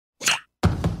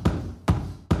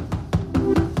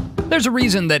There's a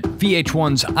reason that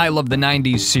VH1's I Love the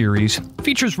 90s series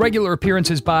features regular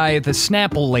appearances by the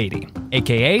Snapple lady,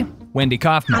 a.k.a. Wendy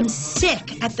Kaufman. I'm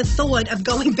sick at the thought of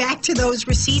going back to those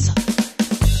receipts.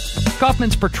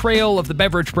 Kaufman's portrayal of the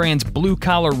beverage brand's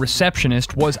blue-collar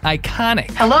receptionist was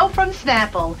iconic. Hello from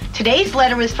Snapple. Today's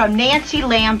letter is from Nancy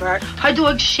Lambert. Her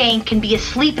dog Shane can be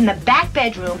asleep in the back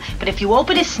bedroom, but if you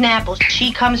open his Snapple,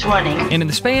 she comes running. And in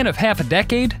the span of half a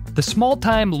decade, the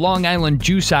small-time Long Island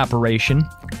juice operation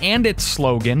and its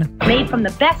slogan, made from the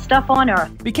best stuff on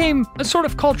earth, became a sort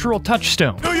of cultural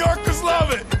touchstone. New Yorkers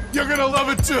love it. You're gonna love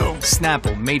it too.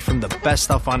 Snapple, made from the best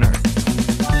stuff on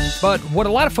earth. But what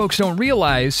a lot of folks don't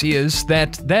realize is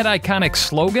that iconic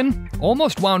slogan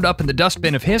almost wound up in the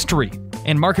dustbin of history.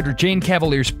 And marketer Jane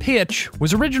Cavalier's pitch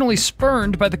was originally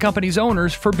spurned by the company's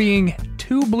owners for being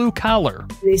too blue-collar.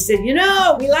 They said, we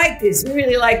like this. We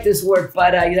really like this work,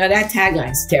 but, that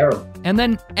tagline's terrible. And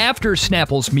then after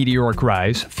Snapple's meteoric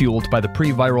rise, fueled by the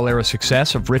pre-viral era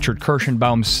success of Richard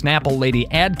Kirshenbaum's Snapple Lady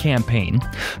ad campaign,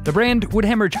 the brand would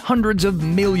hemorrhage hundreds of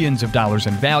millions of dollars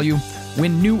in value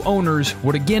when new owners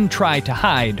would again try to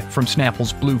hide from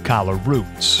Snapple's blue-collar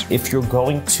roots. If you're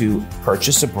going to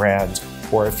purchase a brand,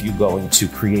 or if you're going to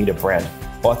create a brand,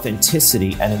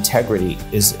 authenticity and integrity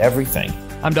is everything.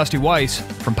 I'm Dusty Weiss.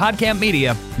 From Podcamp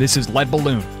Media, this is Lead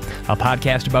Balloon, a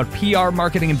podcast about PR,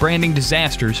 marketing, and branding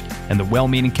disasters and the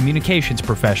well-meaning communications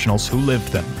professionals who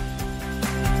lived them.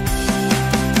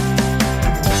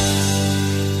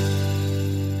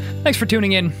 Thanks for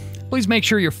tuning in. Please make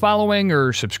sure you're following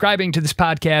or subscribing to this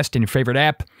podcast in your favorite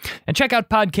app, and check out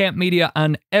Podcamp Media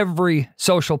on every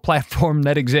social platform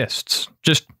that exists.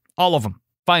 Just all of them.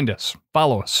 Find us.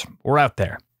 Follow us. We're out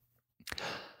there.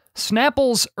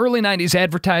 Snapple's early 90s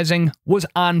advertising was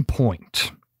on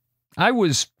point. I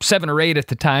was 7 or 8 at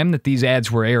the time that these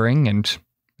ads were airing, and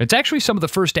it's actually some of the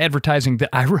first advertising that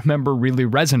I remember really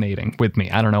resonating with me.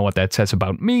 I don't know what that says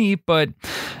about me, but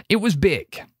it was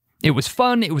big. It was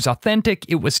fun, it was authentic,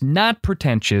 it was not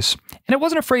pretentious, and it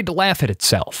wasn't afraid to laugh at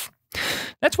itself.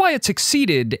 That's why it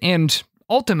succeeded, and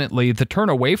ultimately the turn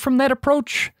away from that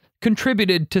approach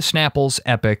contributed to Snapple's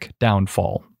epic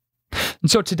downfall.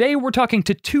 And so today we're talking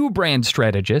to 2 brand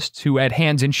strategists who had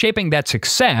hands in shaping that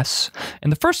success,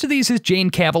 and the first of these is Jane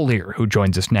Cavalier, who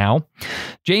joins us now.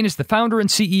 Jane is the founder and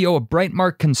CEO of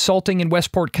Brightmark Consulting in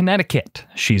Westport, Connecticut.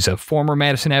 She's a former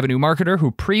Madison Avenue marketer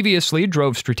who previously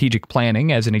drove strategic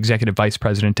planning as an executive vice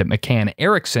president at McCann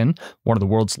Erickson, one of the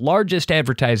world's largest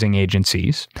advertising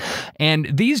agencies. And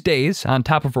these days, on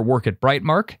top of her work at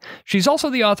Brightmark, she's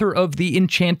also the author of The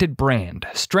Enchanted Brand,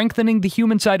 Strengthening the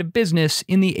Human Side of Business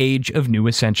in the Age of New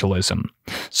Essentialism.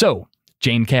 So,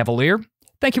 Jane Cavalier,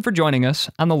 thank you for joining us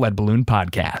on the Lead Balloon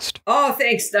Podcast. Oh,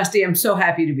 thanks, Dusty. I'm so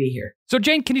happy to be here. So,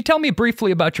 Jane, can you tell me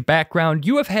briefly about your background?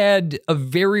 You have had a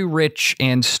very rich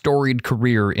and storied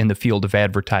career in the field of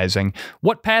advertising.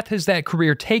 What path has that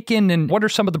career taken, and what are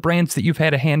some of the brands that you've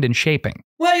had a hand in shaping?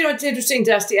 Well, it's interesting,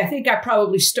 Dusty. I think I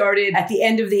probably started at the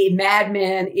end of the Mad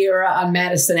Men era on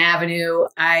Madison Avenue.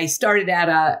 I started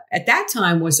at that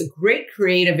time was a great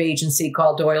creative agency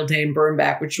called Doyle Dane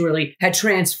Bernbach, which really had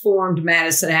transformed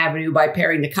Madison Avenue by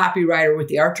pairing the copywriter with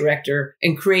the art director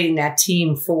and creating that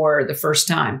team for the first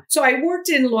time. So I worked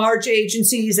in large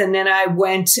agencies, and then I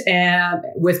went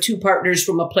with 2 partners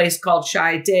from a place called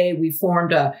Shy Day. We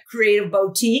formed a creative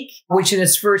boutique, which in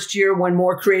its first year won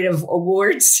more creative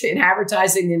awards in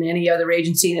advertising than any other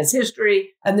agency in its history.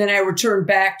 And then I returned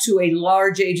back to a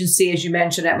large agency, as you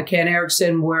mentioned, at McCann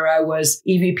Erickson, where I was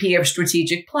EVP of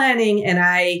strategic planning. And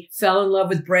I fell in love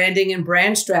with branding and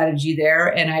brand strategy there.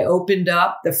 And I opened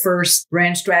up the first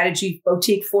brand strategy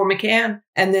boutique for McCann,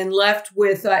 and then left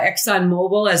with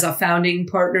ExxonMobil as a founding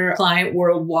partner client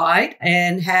worldwide,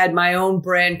 and had my own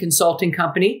brand consulting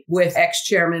company with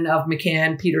ex-chairman of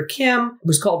McCann, Peter Kim. It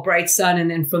was called Bright Sun. And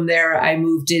then from there, I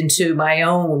moved into my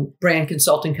own brand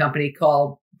consulting company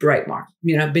called Brightmark.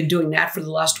 I've been doing that for the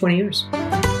last 20 years.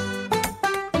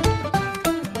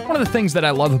 One of the things that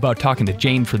I love about talking to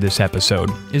Jane for this episode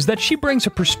is that she brings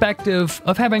a perspective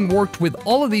of having worked with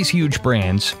all of these huge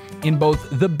brands in both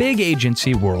the big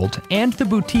agency world and the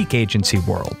boutique agency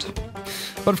world.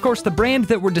 But of course, the brand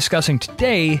that we're discussing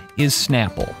today is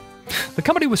Snapple. The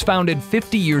company was founded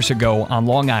 50 years ago on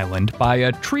Long Island by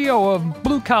a trio of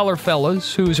blue-collar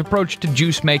fellas whose approach to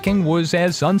juice making was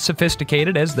as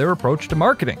unsophisticated as their approach to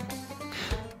marketing.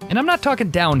 And I'm not talking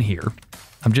down here.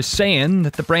 I'm just saying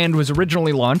that the brand was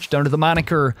originally launched under the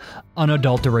moniker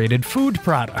unadulterated food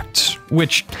products,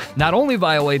 which not only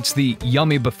violates the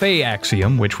yummy buffet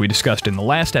axiom, which we discussed in the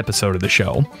last episode of the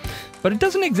show, but it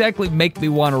doesn't exactly make me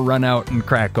want to run out and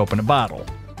crack open a bottle.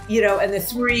 And the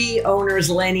 3 owners,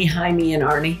 Lenny, Jaime, and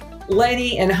Arnie,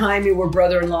 Lenny and Jaime were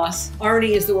brother-in-laws.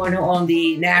 Arnie is the one who owned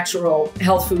the natural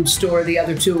health food store. The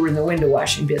other two were in the window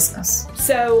washing business.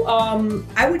 So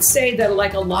I would say that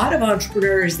like a lot of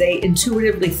entrepreneurs, they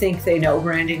intuitively think they know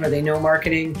branding or they know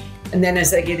marketing. And then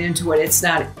as they get into it, it's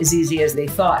not as easy as they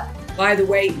thought. By the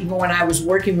way, even when I was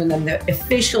working with them, the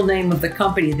official name of the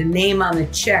company, the name on the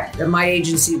check that my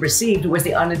agency received was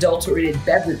the Unadulterated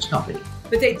Beverage Company.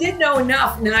 But they did know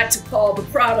enough not to call the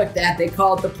product that. They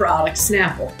called the product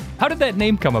Snapple. How did that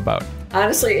name come about?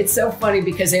 Honestly, it's so funny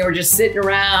because they were just sitting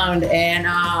around and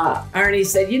Arnie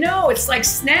said, you know, it's like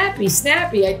snappy.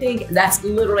 I think that's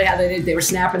literally how they did. They were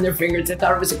snapping their fingers. They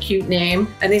thought it was a cute name.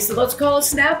 And they said, let's call it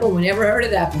Snapple. We never heard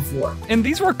of that before. And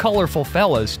these were colorful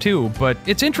fellas too, but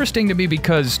it's interesting to me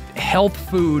because health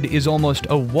food is almost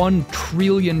a $1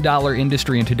 trillion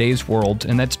industry in today's world,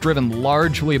 and that's driven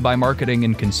largely by marketing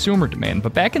and consumer demand.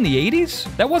 But back in the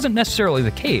 80s, that wasn't necessarily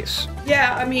the case.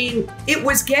 Yeah, I mean, it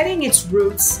was getting its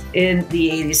roots in the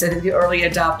 80s. I think the early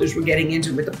adopters were getting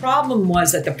into it. But the problem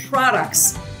was that the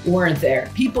products weren't there.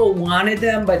 People wanted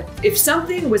them, but if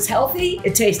something was healthy,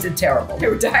 it tasted terrible. They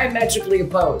were diametrically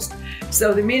opposed.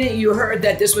 So the minute you heard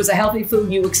that this was a healthy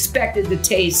food, you expected the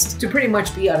taste to pretty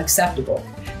much be unacceptable.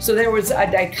 So there was a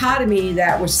dichotomy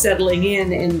that was settling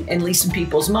in at least in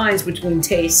people's minds, between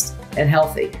taste and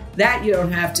healthy. That you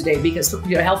don't have today because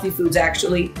healthy foods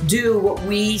actually do what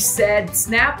we said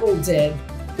Snapple did,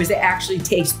 was they actually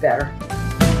taste better.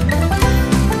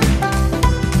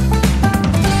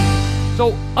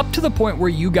 So up to the point where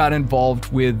you got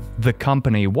involved with the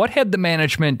company, what had the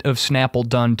management of Snapple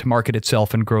done to market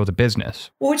itself and grow the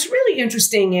business? Well, what's really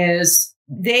interesting is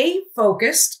they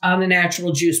focused on the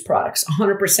natural juice products,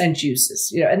 100%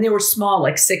 juices, and they were small,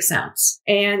 like 6 ounce.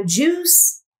 And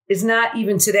juice is not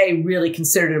even today really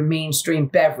considered a mainstream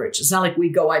beverage. It's not like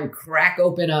we go out and crack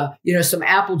open some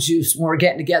apple juice when we're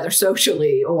getting together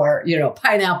socially, or,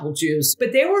 pineapple juice.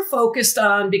 But they were focused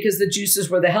on, because the juices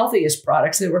were the healthiest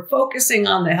products, they were focusing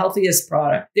on the healthiest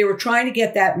product. They were trying to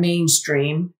get that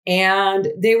mainstream, and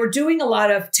they were doing a lot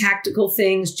of tactical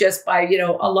things just by,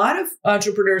 a lot of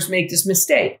entrepreneurs make this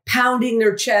mistake, pounding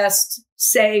their chest,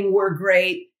 saying we're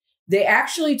great. They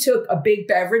actually took a big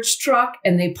beverage truck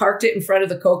and they parked it in front of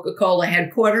the Coca-Cola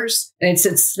headquarters, and it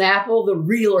said Snapple, the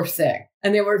realer thing.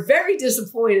 And they were very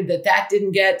disappointed that that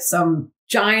didn't get some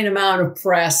giant amount of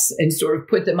press and sort of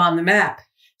put them on the map.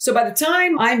 So by the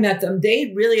time I met them,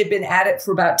 they really had been at it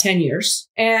for about 10 years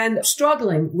and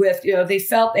struggling with, they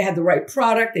felt they had the right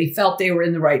product. They felt they were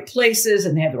in the right places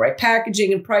and they had the right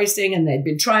packaging and pricing, and they'd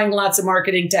been trying lots of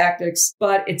marketing tactics,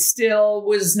 but it still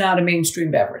was not a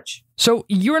mainstream beverage. So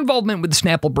your involvement with the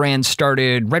Snapple brand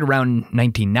started right around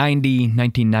 1990,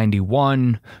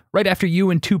 1991, right after you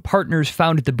and 2 partners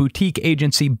founded the boutique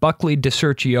agency Buckley,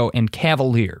 DeCercio, and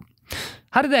Cavalier.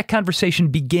 How did that conversation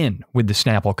begin with the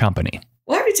Snapple company?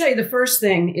 Well, I have to tell you, the first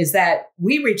thing is that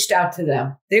we reached out to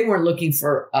them. They weren't looking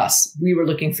for us. We were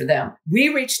looking for them. We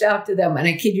reached out to them, and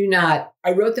I kid you not,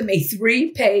 I wrote them a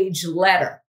 3-page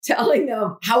letter telling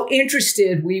them how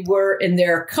interested we were in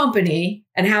their company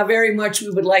and how very much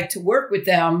we would like to work with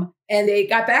them. And they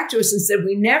got back to us and said,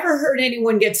 we never heard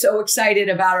anyone get so excited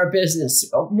about our business,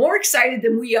 more excited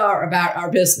than we are about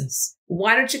our business.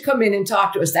 Why don't you come in and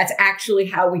talk to us? That's actually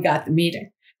how we got the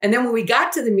meeting. And then when we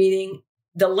got to the meeting,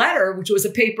 the letter, which was a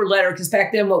paper letter, because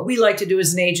back then what we like to do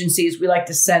as an agency is we like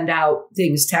to send out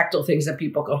things, tactile things that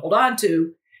people can hold on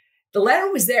to. The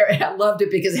letter was there, and I loved it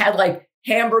because it had like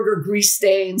hamburger grease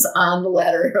stains on the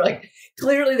letter. Like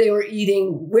clearly they were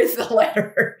eating with the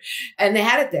letter, and they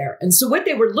had it there. And so what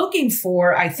they were looking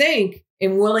for, I think,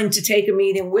 and willing to take a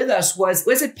meeting with us was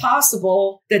it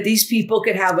possible that these people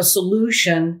could have a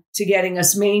solution to getting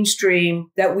us mainstream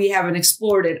that we haven't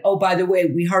explored it? Oh, by the way,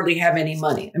 we hardly have any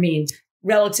money. I mean,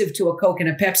 relative to a Coke and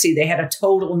a Pepsi, they had a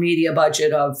total media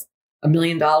budget of $1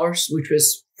 million, which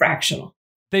was fractional.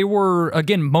 They were,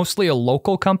 again, mostly a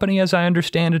local company, as I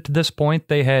understand it to this point.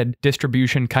 They had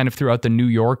distribution kind of throughout the New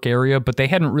York area, but they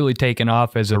hadn't really taken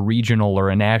off as a regional or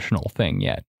a national thing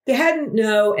yet. They hadn't,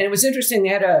 no. And it was interesting. They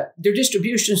had their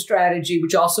distribution strategy,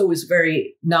 which also was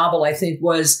very novel, I think,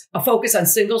 was a focus on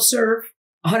single serve,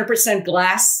 100%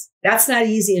 glass. That's not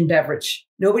easy in beverage.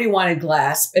 Nobody wanted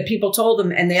glass, but people told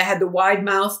them, and they had the wide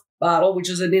mouth bottle, which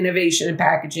is an innovation in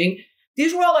packaging.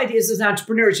 These were all ideas as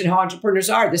entrepreneurs, and how entrepreneurs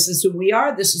are. This is who we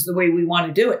are. This is the way we want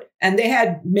to do it. And they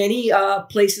had many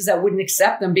places that wouldn't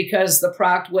accept them because the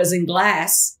product was in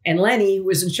glass. And Lenny, who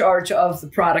was in charge of the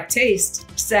product taste,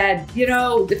 said,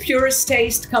 the purest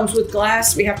taste comes with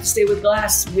glass. We have to stay with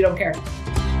glass. We don't care.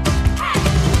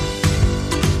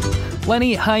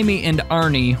 Lenny, Jaime, and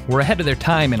Arnie were ahead of their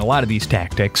time in a lot of these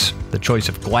tactics. The choice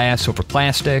of glass over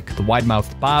plastic, the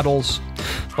wide-mouthed bottles.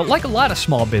 But like a lot of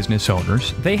small business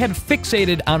owners, they had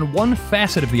fixated on one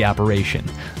facet of the operation,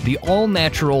 the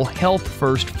all-natural,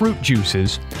 health-first fruit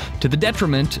juices, to the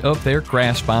detriment of their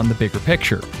grasp on the bigger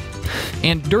picture.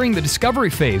 And during the discovery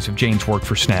phase of Jane's work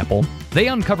for Snapple, they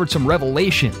uncovered some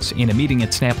revelations in a meeting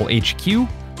at Snapple HQ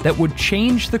that would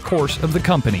change the course of the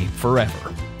company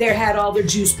forever. They had all their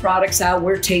juice products out.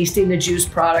 We're tasting the juice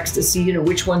products to see,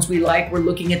 which ones we like. We're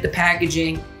looking at the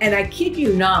packaging. And I kid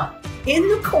you not, in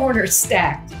the corner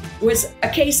stacked was a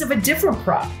case of a different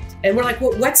product. And we're like,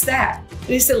 well, what's that? And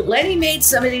they said, Lenny made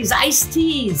some of these iced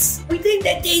teas. We think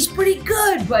that tastes pretty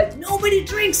good, but nobody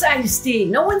drinks iced tea.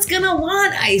 No one's gonna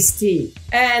want iced tea.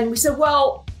 And we said,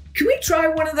 well, can we try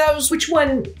one of those? Which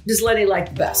one does Lenny like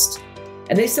the best?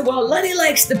 And they said, well, Lenny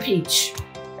likes the peach.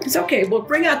 It's okay, we'll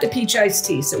bring out the peach iced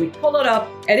tea. So we pull it up,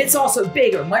 and it's also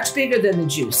bigger, much bigger than the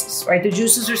juices, right? The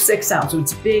juices are 6 ounces, so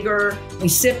it's bigger. We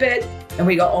sip it, and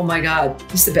we go, oh my God,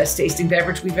 this is the best tasting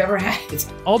beverage we've ever had.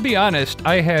 I'll be honest,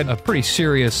 I had a pretty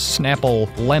serious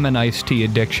Snapple lemon iced tea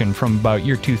addiction from about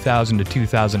year 2000 to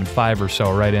 2005 or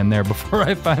so, right in there before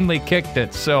I finally kicked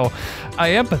it. So I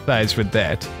empathize with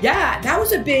that. Yeah, that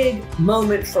was a big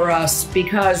moment for us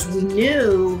because we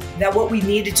knew that what we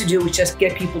needed to do was just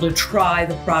get people to try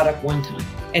the product one time,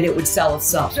 and it would sell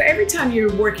itself. So every time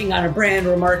you're working on a brand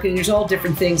or marketing, there's all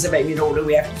different things about, what do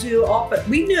we have to do? But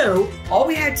we knew all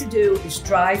we had to do is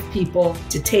drive people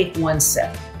to take one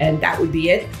sip, and that would be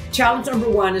it. Challenge number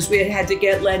one is we had to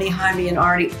get Lenny, Jaime, and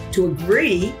Arnie to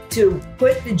agree to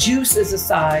put the juices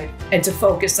aside and to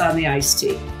focus on the iced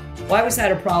tea. Why was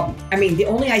that a problem? I mean, the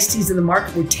only iced teas in the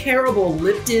market were terrible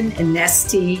Lipton and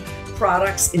Nestea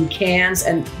products in cans,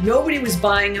 and nobody was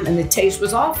buying them, and the taste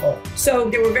was awful. So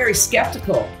they were very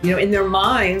skeptical. In their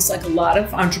minds, like a lot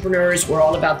of entrepreneurs, were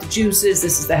all about the juices.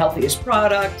 This is the healthiest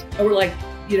product. And we're like,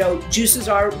 juices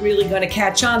aren't really going to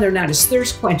catch on. They're not as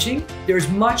thirst quenching. There's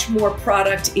much more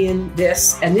product in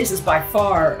this, and this is by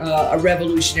far a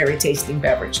revolutionary tasting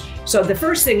beverage. So the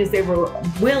first thing is they were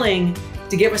willing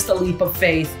to give us the leap of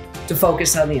faith to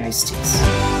focus on the iced teas.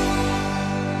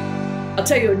 I'll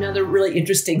tell you another really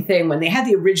interesting thing. When they had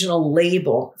the original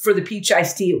label for the peach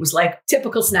iced tea, it was like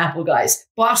typical Snapple guys,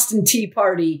 Boston Tea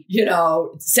Party,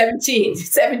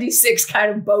 1776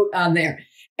 kind of boat on there.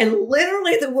 And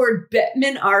literally the word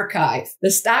Bettman Archive,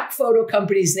 the stock photo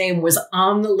company's name, was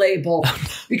on the label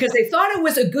because they thought it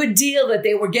was a good deal that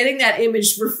they were getting that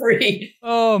image for free.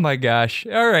 Oh my gosh.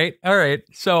 All right.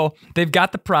 So they've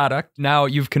got the product. Now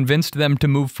you've convinced them to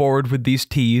move forward with these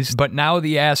teas, but now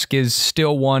the ask is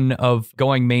still one of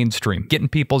going mainstream, getting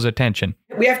people's attention.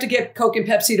 We have to get Coke and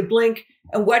Pepsi to blink.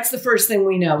 And what's the first thing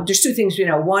we know? There's two things we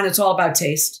know. One, it's all about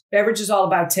taste. Beverage is all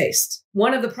about taste.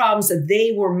 One of the problems that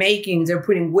they were making, they're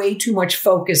putting way too much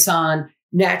focus on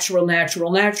natural, not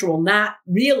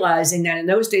realizing that in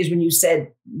those days when you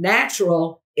said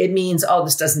natural, it means, oh,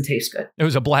 this doesn't taste good. It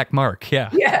was a black mark, yeah.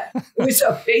 Yeah, it was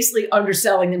basically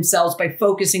underselling themselves by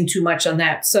focusing too much on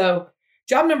that. So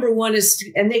job number one is,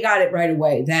 and they got it right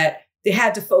away, that they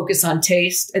had to focus on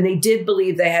taste, and they did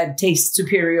believe they had taste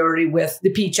superiority with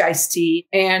the peach iced tea.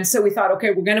 And so we thought,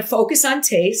 okay, we're going to focus on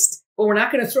taste, but we're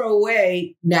not going to throw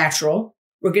away natural.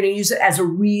 We're going to use it as a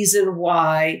reason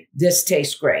why this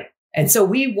tastes great. And so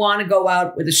we want to go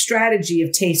out with a strategy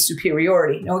of taste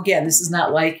superiority. Now, again, this is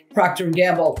not like Procter &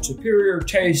 Gamble, superior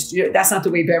taste. That's not the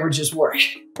way beverages work.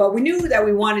 But we knew that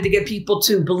we wanted to get people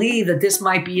to believe that this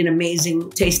might be an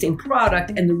amazing tasting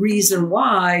product. And the reason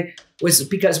why was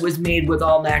because it was made with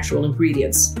all natural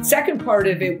ingredients. Second part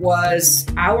of it was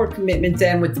our commitment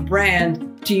then with the brand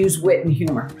to use wit and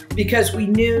humor, because we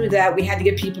knew that we had to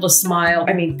get people to smile.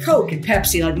 I mean, Coke and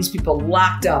Pepsi, like these people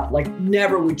locked up, like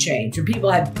never would change. And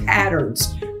people had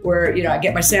patterns where, I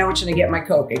get my sandwich and I get my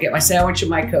Coke. I get my sandwich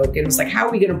and my Coke. And it's like, how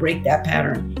are we going to break that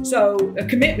pattern? So a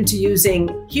commitment to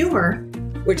using humor,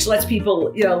 which lets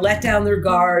people, let down their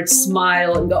guard,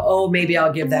 smile, and go, oh, maybe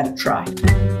I'll give that a try.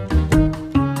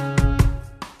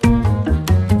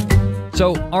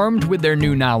 So, armed with their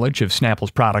new knowledge of Snapple's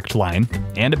product line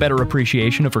and a better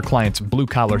appreciation of her client's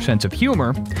blue-collar sense of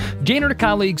humor, Jane and her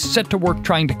colleagues set to work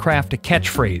trying to craft a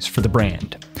catchphrase for the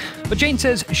brand. But Jane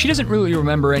says she doesn't really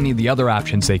remember any of the other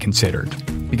options they considered,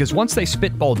 because once they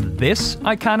spitballed this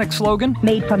iconic slogan,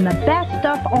 made from the best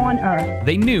stuff on earth,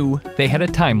 they knew they had a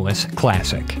timeless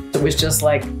classic. It was just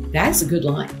like, that's a good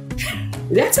line.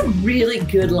 That's a really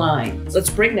good line. Let's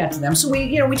bring that to them. So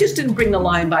we just didn't bring the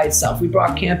line by itself. We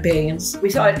brought campaigns. We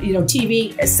thought,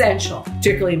 TV essential,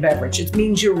 particularly in beverage. It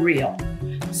means you're real.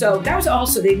 So that was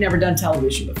also, they'd never done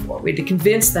television before. We had to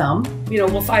convince them,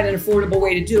 we'll find an affordable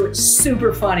way to do it.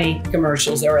 Super funny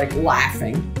commercials. They were like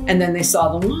laughing. And then they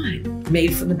saw the line,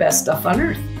 made from the best stuff on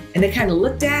earth. And they kind of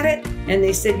looked at it and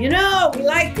they said, we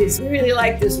like this. We really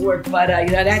like this work, but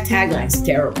that tagline's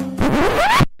terrible.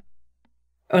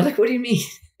 I was like, what do you mean?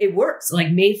 It works.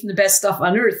 Like, made from the best stuff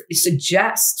on earth. It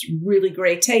suggests really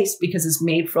great taste because it's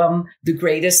made from the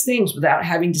greatest things without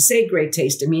having to say great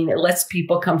taste. I mean, it lets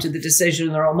people come to the decision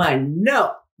in their own mind.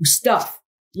 No, stuff.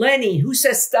 Lenny, who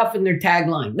says stuff in their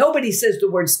tagline? Nobody says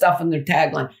the word stuff in their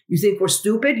tagline. You think we're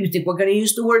stupid? You think we're going to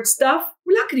use the word stuff?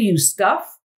 We're not going to use stuff.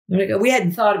 We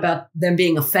hadn't thought about them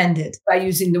being offended by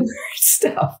using the word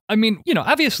stuff. I mean,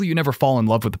 obviously you never fall in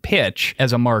love with a pitch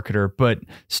as a marketer, but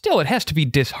still it has to be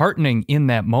disheartening in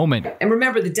that moment. And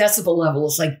remember, the decibel level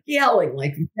is like yelling,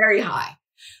 like very high.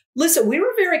 Listen, we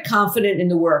were very confident in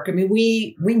the work. I mean,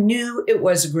 we knew it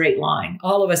was a great line.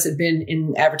 All of us had been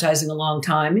in advertising a long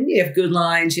time, and you have good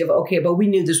lines, but we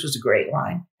knew this was a great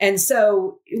line. And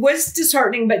so it was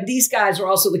disheartening, but these guys were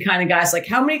also the kind of guys like,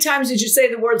 how many times did you say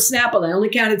the word Snapple? I only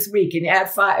counted 3. Can you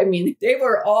add 5? I mean, they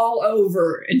were all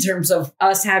over in terms of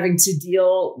us having to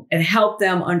deal and help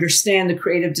them understand the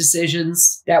creative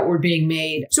decisions that were being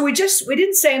made. So we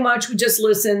didn't say much. We just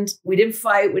listened. We didn't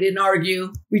fight. We didn't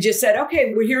argue. We just said,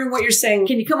 okay, we're hearing what you're saying.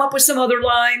 Can you come up with some other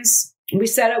lines? And we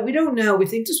said, we don't know. We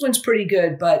think this one's pretty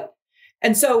good,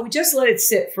 and so we just let it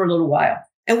sit for a little while.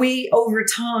 And we, over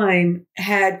time,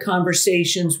 had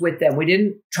conversations with them. We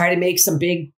didn't try to make some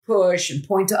big push and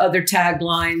point to other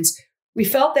taglines. We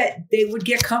felt that they would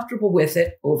get comfortable with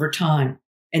it over time.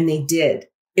 And they did.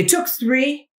 It took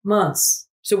 3 months.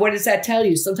 So what does that tell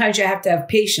you? Sometimes you have to have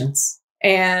patience.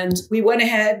 And we went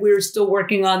ahead. We were still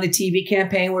working on the TV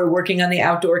campaign. We were working on the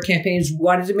outdoor campaigns. We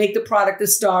wanted to make the product a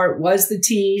star. It was the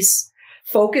tease,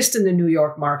 focused in the New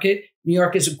York market. New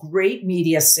York is a great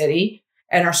media city.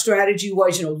 And our strategy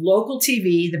was, local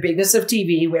TV, the bigness of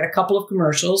TV. We had a couple of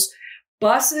commercials,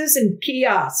 buses and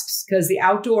kiosks, because the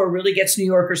outdoor really gets New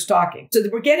Yorkers talking. So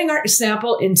we're getting our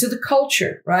sample into the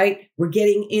culture, right? We're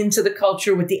getting into the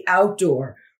culture with the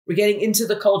outdoor. We're getting into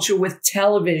the culture with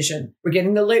television. We're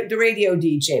getting the radio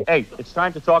DJ. Hey, it's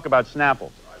time to talk about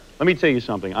Snapple. Let me tell you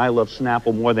something. I love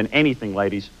Snapple more than anything,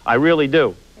 ladies. I really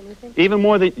do. Anything? Even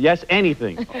more than, yes,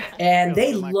 anything. And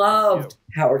they loved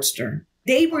Howard Stern.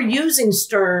 They were using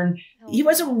Stern. He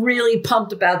wasn't really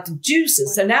pumped about the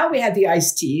juices. So now we had the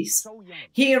iced teas.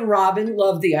 He and Robin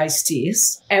loved the iced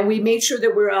teas. And we made sure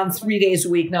that we were on 3 days a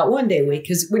week, not 1 day a week.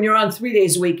 Because when you're on 3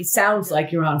 days a week, it sounds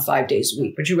like you're on 5 days a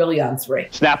week, but you're really on 3.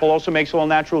 Snapple also makes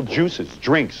all-natural juices,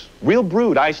 drinks, real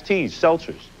brewed iced teas,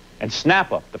 seltzers, and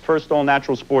Snap Up, the first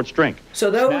all-natural sports drink. So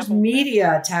those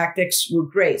media tactics were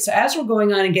great. So as we're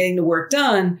going on and getting the work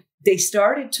done, they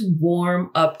started to warm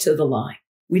up to the line.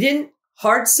 We didn't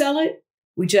hard sell it.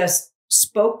 We just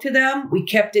spoke to them. We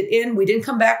kept it in. We didn't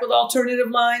come back with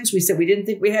alternative lines. We said we didn't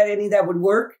think we had any that would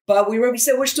work, but we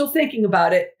said we're still thinking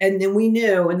about it. And then we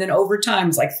knew. And then over time,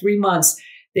 it's like 3 months,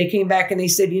 they came back and they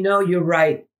said, you're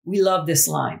right. We love this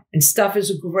line. And stuff is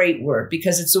a great word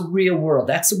because it's a real world.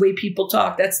 That's the way people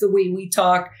talk. That's the way we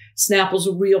talk. Snapple's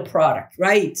a real product,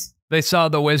 right? They saw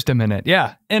the wisdom in it.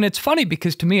 Yeah. And it's funny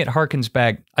because to me, it harkens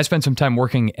back. I spent some time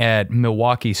working at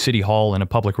Milwaukee City Hall in a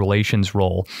public relations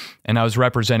role, and I was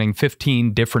representing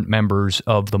 15 different members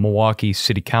of the Milwaukee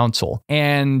City Council.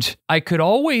 And I could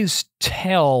always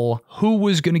tell who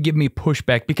was going to give me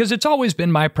pushback because it's always been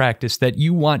my practice that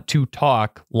you want to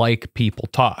talk like people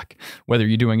talk. Whether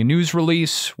you're doing a news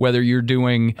release, whether you're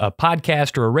doing a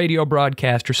podcast or a radio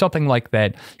broadcast or something like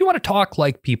that, you want to talk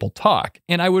like people talk.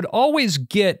 And I would always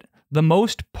get the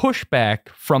most pushback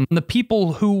from the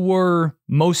people who were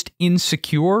most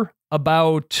insecure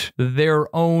about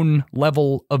their own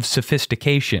level of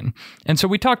sophistication. And so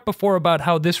we talked before about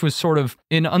how this was sort of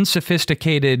an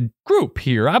unsophisticated group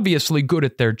here, obviously good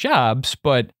at their jobs,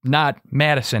 but not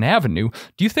Madison Avenue.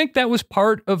 Do you think that was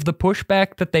part of the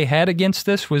pushback that they had against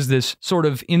this? Was this sort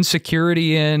of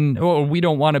insecurity in, we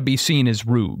don't want to be seen as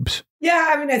rubes?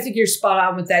 Yeah, I mean, I think you're spot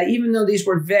on with that. Even though these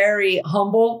were very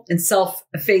humble and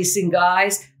self-effacing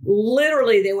guys,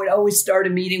 literally they would always start a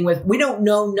meeting with, we don't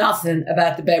know nothing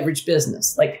about the beverage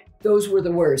business. Like, those were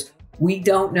the words. We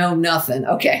don't know nothing.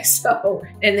 Okay, so,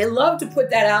 and they love to put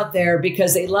that out there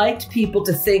because they liked people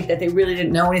to think that they really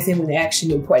didn't know anything when they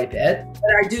actually knew quite a bit.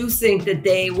 But I do think that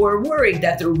they were worried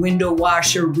that their window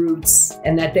washer roots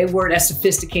and that they weren't as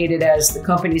sophisticated as the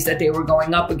companies that they were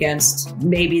going up against.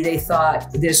 Maybe they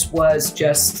thought this was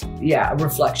just, a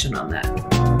reflection on that.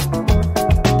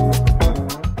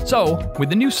 So, with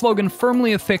the new slogan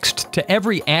firmly affixed to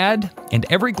every ad and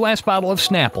every glass bottle of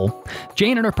Snapple,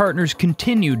 Jane and her partners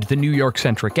continued the New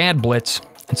York-centric ad blitz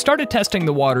and started testing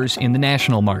the waters in the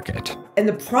national market. And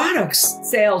the product's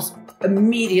sales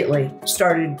immediately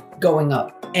started going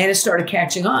up. And it started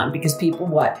catching on because people,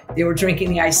 what? They were drinking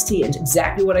the iced tea. And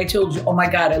exactly what I told you. Oh my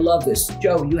God, I love this.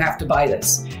 Joe, you have to buy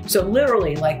this. So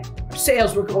literally, like,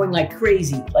 sales were going like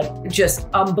crazy, like just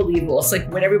unbelievable. It's like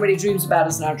what everybody dreams about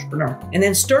as an entrepreneur. And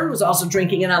then Stern was also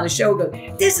drinking it on the show. Go,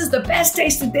 this is the best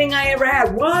tasting thing I ever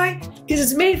had. Why? Because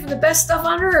it's made from the best stuff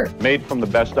on earth. Made from the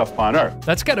best stuff on earth.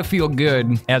 That's got to feel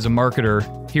good as a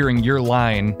marketer, hearing your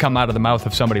line come out of the mouth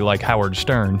of somebody like Howard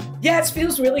Stern. Yeah, it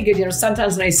feels really good. You know,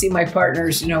 sometimes when I see my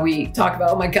partners, you know, we talk about,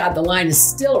 oh my God, the line is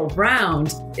still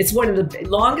around. It's one of the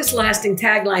longest lasting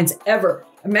taglines ever.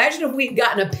 Imagine if we'd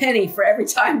gotten a penny for every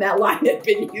time that line had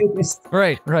been used.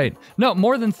 Right. No,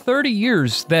 more than 30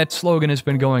 years that slogan has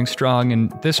been going strong,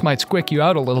 and this might squick you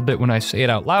out a little bit when I say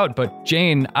it out loud, but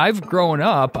Jane, I've grown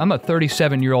up, I'm a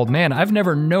 37-year-old man, I've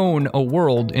never known a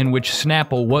world in which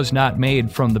Snapple was not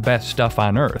made from the best stuff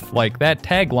on earth. Like, that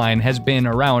tagline has been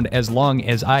around as long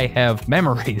as I have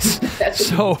memories.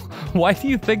 So, why do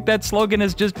you think that slogan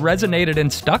has just resonated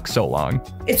and stuck so long?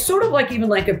 It's sort of like even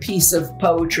like a piece of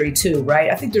poetry too,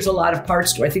 right? I think there's a lot of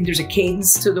parts to it. I think there's a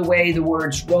cadence to the way the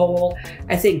words roll.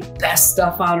 I think best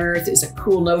stuff on earth is a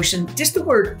cool notion. Just the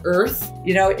word earth,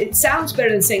 you know, it sounds better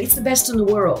than saying it's the best in the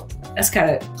world. That's kind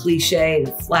of cliche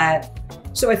and flat.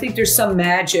 So I think there's some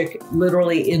magic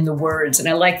literally in the words. And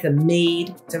I like the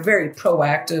made. It's a very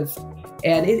proactive.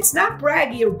 And it's not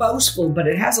braggy or boastful, but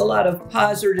it has a lot of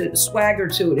positive swagger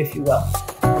to it, if you will.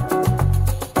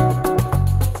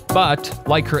 But,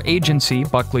 like her agency,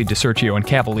 Buckley, DeCerchio, and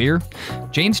Cavalier,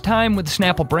 Jane's time with the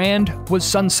Snapple brand was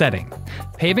sunsetting,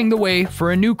 paving the way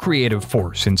for a new creative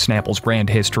force in Snapple's brand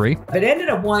history. It ended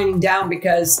up winding down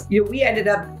because we ended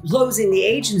up closing the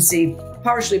agency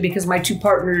partially because my two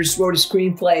partners wrote a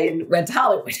screenplay and went to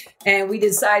Hollywood. And we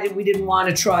decided we didn't want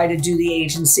to try to do the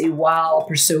agency while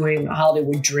pursuing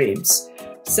Hollywood dreams.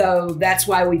 So that's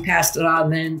why we passed it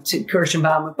on then to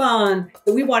Kirshenbaum and Bond.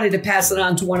 But we wanted to pass it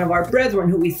on to one of our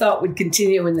brethren who we thought would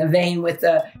continue in the vein with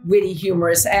the witty,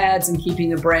 humorous ads and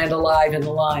keeping the brand alive in the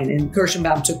line. And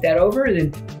Kirshenbaum took that over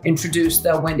and introduced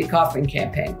the Wendy Kaufman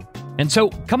campaign. And so,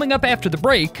 coming up after the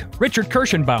break, Richard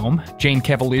Kirshenbaum, Jane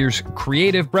Cavalier's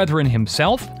creative brethren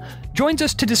himself, joins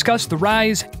us to discuss the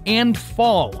rise and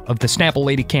fall of the Snapple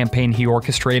Lady campaign he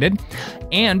orchestrated,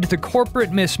 and the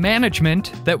corporate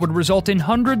mismanagement that would result in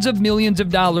hundreds of millions of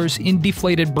dollars in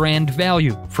deflated brand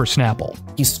value for Snapple.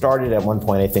 He started at one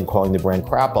point, I think, calling the brand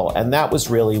Crapple, and that was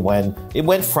really when it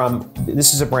went from,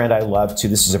 this is a brand I love, to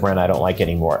this is a brand I don't like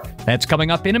anymore. That's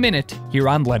coming up in a minute here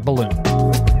on Lead Balloon.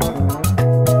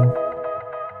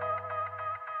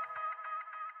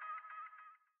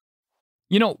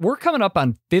 You know, we're coming up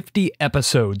on 50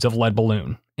 episodes of Lead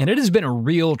Balloon, and it has been a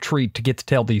real treat to get to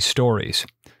tell these stories.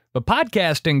 But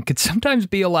podcasting could sometimes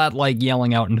be a lot like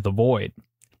yelling out into the void.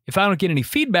 If I don't get any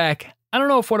feedback, I don't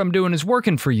know if what I'm doing is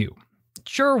working for you.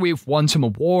 Sure, we've won some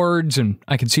awards, and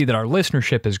I can see that our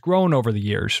listenership has grown over the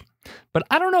years. But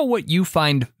I don't know what you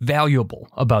find valuable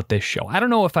about this show. I don't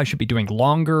know if I should be doing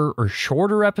longer or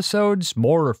shorter episodes,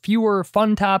 more or fewer,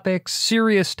 fun topics,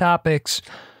 serious topics.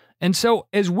 And so,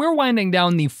 as we're winding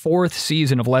down the 4th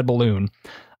season of Lead Balloon,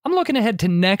 I'm looking ahead to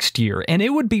next year, and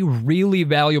it would be really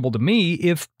valuable to me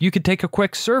if you could take a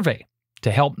quick survey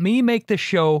to help me make the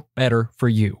show better for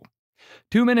you.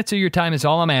 2 minutes of your time is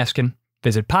all I'm asking.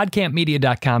 Visit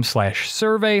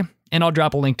podcampmedia.com/survey, and I'll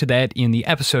drop a link to that in the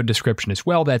episode description as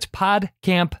well. That's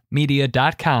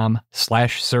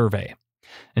podcampmedia.com/survey.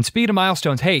 And speaking of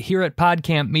milestones, hey, here at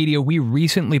PodCamp Media, we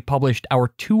recently published our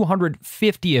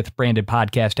 250th branded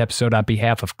podcast episode on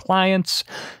behalf of clients.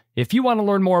 If you want to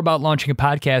learn more about launching a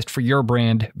podcast for your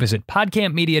brand, visit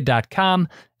podcampmedia.com.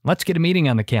 Let's get a meeting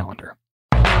on the calendar.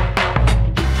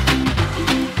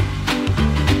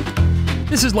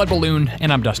 This is Lead Balloon,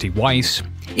 and I'm Dusty Weiss.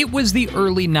 It was the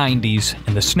early 90s,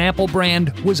 and the Snapple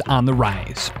brand was on the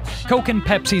rise. Coke and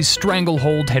Pepsi's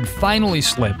stranglehold had finally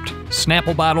slipped,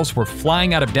 Snapple bottles were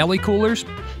flying out of deli coolers,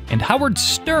 and Howard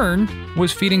Stern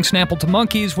was feeding Snapple to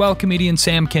monkeys while comedian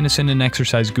Sam Kinison and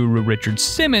exercise guru Richard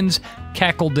Simmons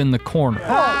cackled in the corner.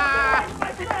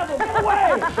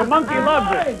 The monkey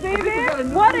loves it. See there?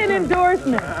 What an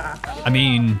endorsement. I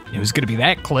mean, it was going to be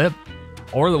that clip,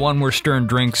 or the one where Stern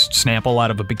drinks Snapple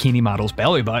out of a bikini model's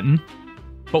belly button.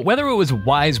 But whether it was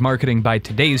wise marketing by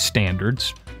today's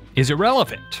standards is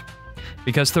irrelevant.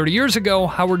 Because 30 years ago,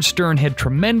 Howard Stern had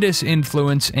tremendous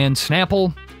influence and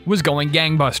Snapple was going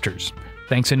gangbusters.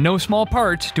 thanks in no small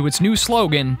part to its new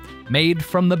slogan, made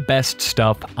from the best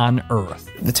stuff on earth.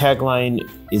 The tagline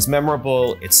is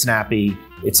memorable, it's snappy,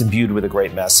 it's imbued with a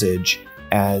great message,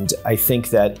 and I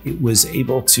think that it was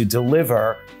able to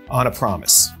deliver on a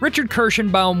promise. Richard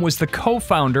Kirshenbaum was the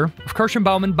co-founder of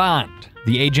Kirshenbaum & Bond,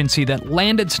 the agency that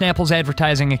landed Snapple's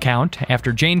advertising account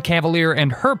after Jane Cavalier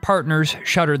and her partners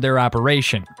shuttered their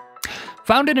operation.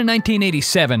 Founded in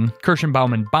 1987,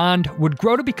 Kirshenbaum & Bond would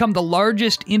grow to become the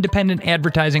largest independent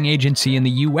advertising agency in the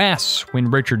U.S.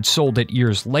 when Richard sold it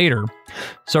years later,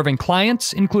 serving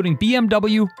clients including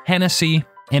BMW, Hennessy,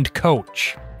 and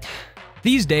Coach.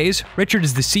 These days, Richard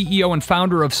is the CEO and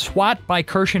founder of SWAT by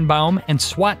Kirshenbaum and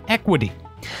SWAT Equity.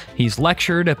 He's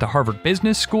lectured at the Harvard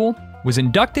Business School, was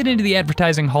inducted into the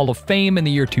Advertising Hall of Fame in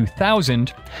the year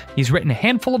 2000, he's written a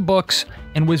handful of books,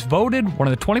 and was voted one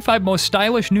of the 25 most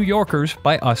stylish New Yorkers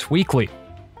by Us Weekly.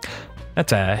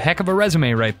 That's a heck of a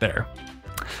resume right there.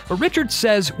 But Richard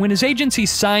says when his agency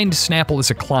signed Snapple as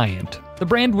a client, the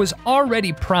brand was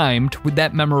already primed with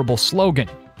that memorable slogan.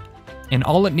 And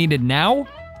all it needed now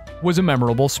was a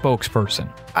memorable spokesperson.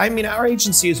 I mean, our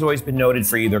agency has always been noted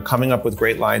for either coming up with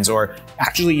great lines or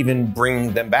actually even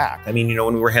bringing them back. I mean, you know,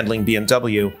 when we were handling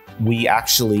BMW, we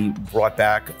actually brought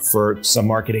back for some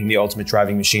marketing the ultimate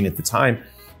driving machine at the time.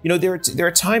 You know, there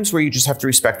are times where you just have to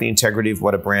respect the integrity of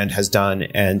what a brand has done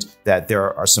and that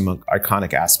there are some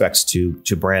iconic aspects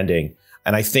to branding.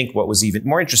 And I think what was even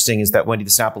more interesting is that Wendy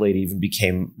the Snapple Lady even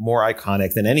became more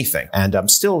iconic than anything. And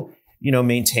still, you know,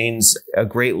 maintains a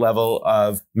great level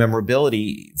of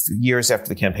memorability years after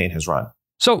the campaign has run.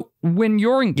 So when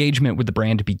your engagement with the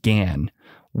brand began,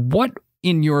 what,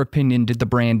 in your opinion, did the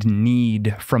brand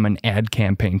need from an ad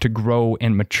campaign to grow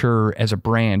and mature as a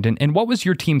brand? And what was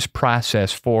your team's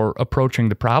process for approaching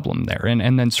the problem there?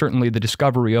 And then certainly the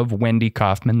discovery of Wendy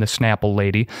Kaufman, the Snapple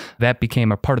Lady, that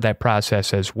became a part of that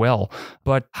process as well.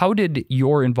 But how did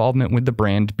your involvement with the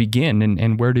brand begin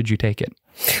and where did you take it?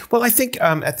 Well, I think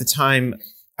at the time,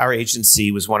 our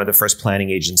agency was one of the first planning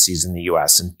agencies in the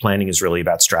U.S., and planning is really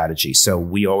about strategy. So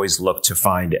we always look to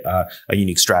find a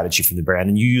unique strategy from the brand.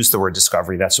 And you used the word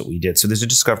discovery. That's what we did. So there's a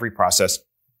discovery process.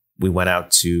 We went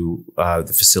out to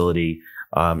the facility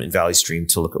in Valley Stream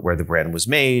to look at where the brand was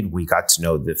made. We got to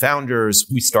know the founders.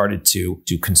 We started to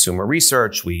do consumer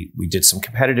research. We did some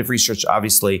competitive research,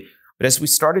 obviously. But as we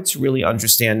started to really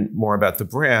understand more about the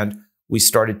brand, we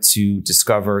started to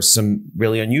discover some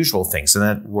really unusual things, and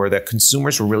that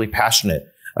consumers were really passionate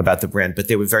about the brand, but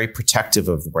they were very protective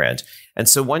of the brand. And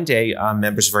so one day,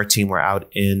 members of our team were out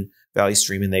in Valley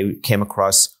Stream, and they came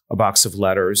across a box of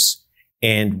letters.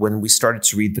 And when we started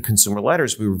to read the consumer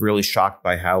letters, we were really shocked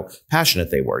by how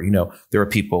passionate they were. You know, there are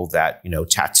people that, you know,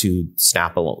 tattooed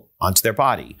Snapple onto their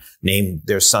body, named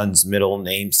their son's middle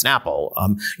name Snapple,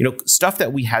 you know, stuff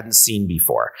that we hadn't seen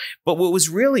before. But what was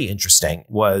really interesting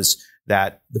was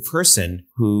that the person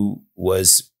who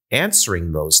was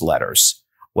answering those letters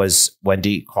was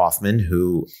Wendy Kaufman,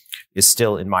 who is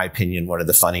still, in my opinion, one of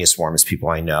the funniest, warmest people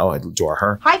I know. I adore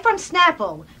her. Hi from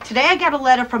Snapple. Today I got a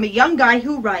letter from a young guy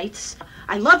who writes,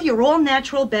 I love your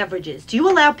all-natural beverages. Do you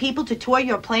allow people to tour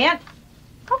your plant?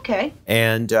 Okay.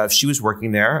 And she was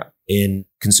working there in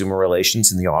consumer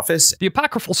relations in the office. The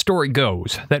apocryphal story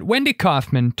goes that Wendy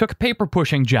Kaufman took a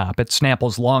paper-pushing job at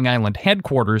Snapple's Long Island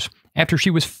headquarters after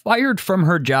she was fired from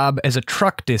her job as a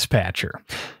truck dispatcher.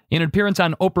 In an appearance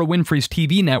on Oprah Winfrey's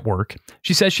TV network,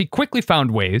 she says she quickly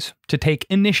found ways to take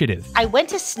initiative. I went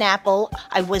to Snapple.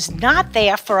 I was not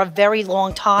there for a very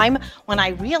long time when I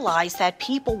realized that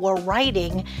people were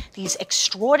writing these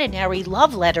extraordinary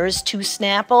love letters to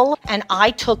Snapple, and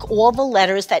I took all the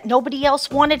letters that nobody else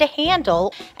wanted to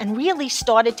handle and really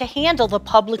started to handle the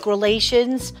public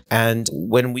relations. And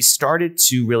when we started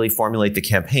to really formulate the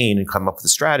campaign and come up with the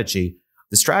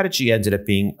strategy ended up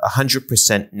being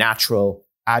 100% natural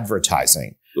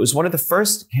advertising. It was one of the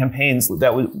first campaigns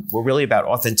that were really about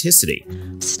authenticity.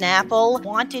 Snapple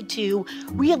wanted to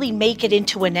really make it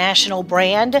into a national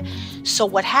brand. So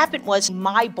what happened was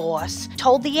my boss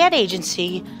told the ad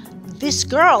agency, this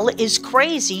girl is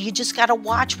crazy. You just got to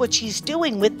watch what she's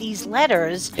doing with these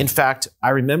letters. In fact, I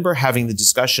remember having the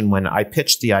discussion when I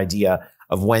pitched the idea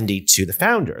of Wendy to the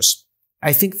founders.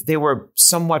 I think they were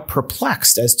somewhat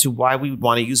perplexed as to why we would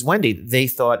want to use Wendy. They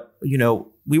thought, you know,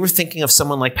 we were thinking of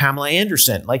someone like Pamela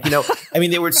Anderson. Like, you know, I mean,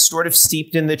 they were sort of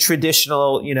steeped in the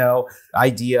traditional, you know,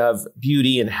 idea of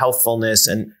beauty and healthfulness.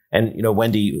 And you know,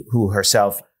 Wendy, who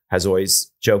herself has always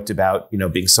joked about,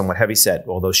 being somewhat heavyset,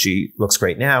 although she looks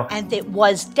great now. And it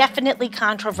was definitely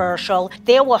controversial.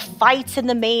 There were fights in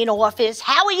the main office.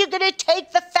 How are you going to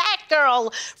take the fat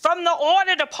girl from the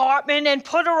audit department and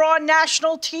put her on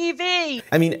national TV?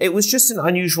 I mean, it was just an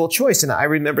unusual choice. And I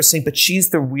remember saying, but she's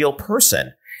the real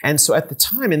person. And so at the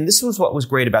time, and this was what was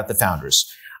great about the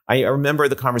founders, I remember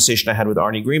the conversation I had with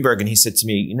Arnie Greenberg, and he said to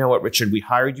me, you know what, Richard, we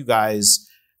hired you guys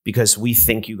because we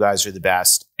think you guys are the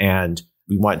best, and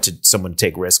we want someone to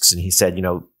take risks. And he said,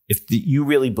 if you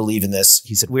really believe in this,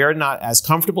 he said, we are not as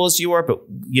comfortable as you are, but,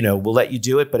 we'll let you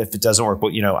do it. But if it doesn't work,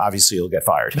 well, obviously you'll get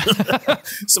fired.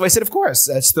 So I said, of course,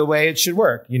 that's the way it should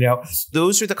work.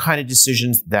 Those are the kind of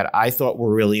decisions that I thought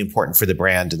were really important for the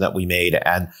brand and that we made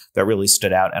and that really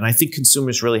stood out. And I think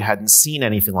consumers really hadn't seen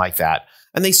anything like that.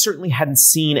 And they certainly hadn't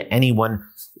seen anyone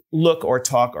look or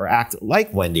talk or act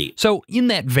like Wendy. So in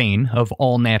that vein of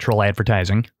all-natural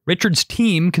advertising, Richard's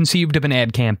team conceived of an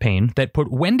ad campaign that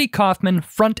put Wendy Kaufman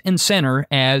front and center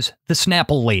as the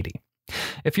Snapple lady.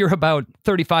 If you're about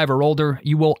 35 or older,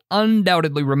 you will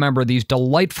undoubtedly remember these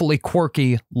delightfully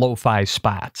quirky lo-fi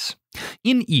spots.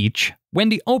 In each,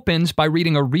 Wendy opens by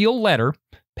reading a real letter,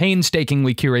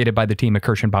 painstakingly curated by the team at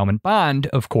Kirshenbaum and Bond,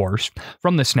 of course,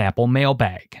 from the Snapple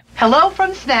mailbag. Hello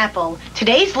from Snapple.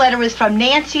 Today's letter is from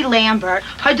Nancy Lambert.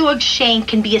 Her dog Shane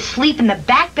can be asleep in the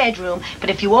back bedroom, but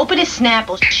if you open his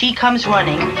Snapple, she comes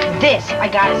running. This, I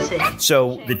gotta see.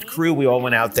 So the crew, we all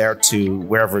went out there to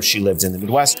wherever she lived in the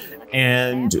Midwest.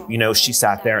 And, she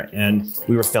sat there and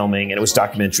we were filming, and it was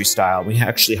documentary style. We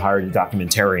actually hired a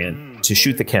documentarian to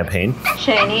shoot the campaign.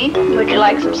 Shaney, would you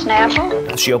like some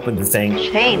Snapple? She opened the thing.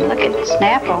 Shane, look at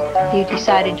Snapple. You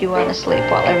decided you want to sleep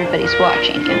while everybody's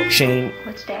watching you. Shane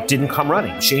didn't come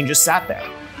running. Shane just sat there.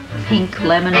 Pink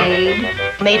lemonade.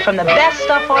 Made from the best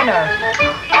stuff on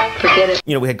earth. Forget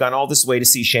it. We had gone all this way to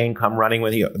see Shane come running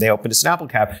when they opened a Snapple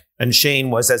cap. And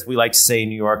Shane was, as we like to say in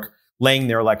New York, laying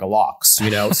there like a lox,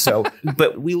 So,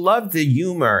 but we loved the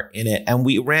humor in it. And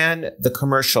we ran the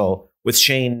commercial with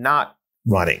Shane not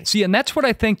running. See, and that's what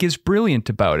I think is brilliant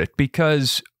about it,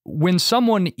 because when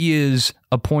someone is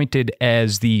appointed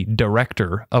as the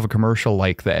director of a commercial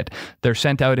like that, they're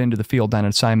sent out into the field on an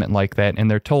assignment like that,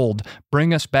 and they're told,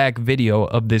 bring us back video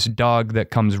of this dog that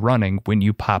comes running when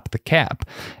you pop the cap.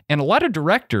 And a lot of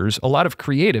directors, a lot of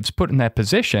creatives put in that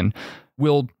position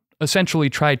will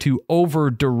essentially try to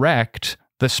over-direct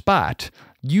the spot.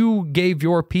 You gave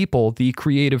your people the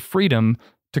creative freedom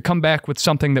to come back with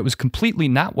something that was completely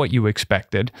not what you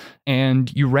expected,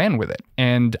 and you ran with it.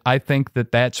 And I think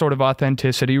that sort of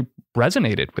authenticity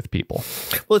resonated with people.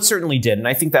 Well, it certainly did. And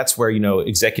I think that's where,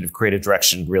 executive creative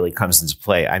direction really comes into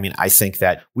play. I mean, I think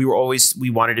that we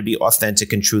wanted to be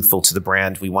authentic and truthful to the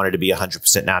brand. We wanted to be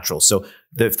 100% natural. So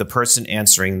if the person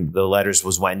answering the letters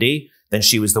was Wendy, then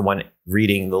she was the one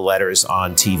reading the letters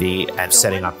on TV and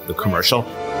setting up the commercial.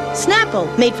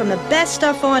 Snapple, made from the best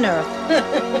stuff on earth.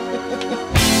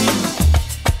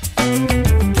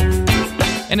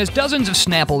 And as dozens of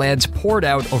Snapple ads poured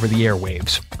out over the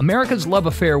airwaves, America's love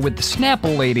affair with the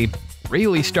Snapple lady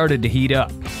really started to heat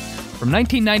up. From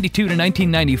 1992 to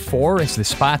 1994, as the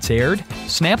spots aired,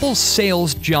 Snapple's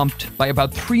sales jumped by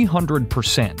about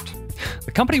 300%.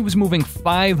 The company was moving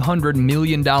 $500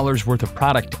 million worth of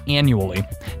product annually,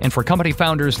 and for company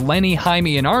founders Lenny,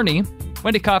 Jaime, and Arnie,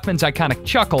 Wendy Kaufman's iconic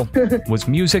chuckle was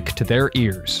music to their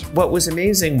ears. What was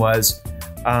amazing was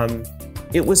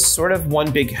it was sort of one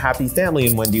big happy family,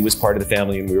 and Wendy was part of the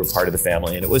family and we were part of the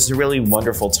family. And it was a really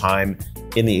wonderful time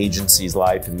in the agency's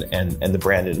life and the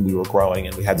brand, and we were growing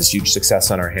and we had this huge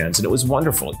success on our hands, and it was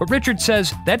wonderful. But Richard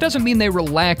says that doesn't mean they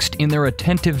relaxed in their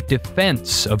attentive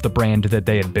defense of the brand that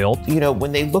they had built.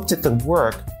 When they looked at the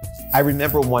work, I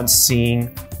remember once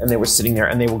seeing, and they were sitting there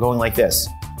and they were going like this,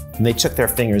 and they took their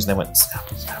fingers and they went,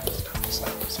 Snapple, Snapple,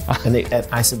 Snapple, Snapple. And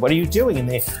I said, what are you doing? And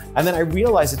then I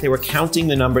realized that they were counting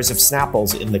the numbers of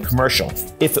Snapples in the commercial.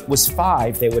 If it was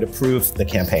 5, they would approve the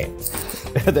campaign.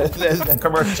 the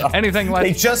commercial. Anything like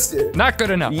they just not good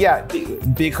enough. Yeah,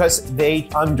 because they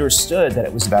understood that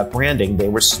it was about branding. They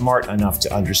were smart enough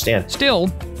to understand. Still,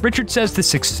 Richard says the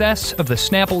success of the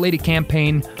Snapple Lady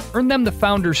campaign earned them the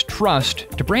founders' trust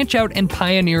to branch out and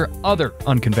pioneer other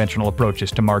unconventional approaches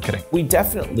to marketing. We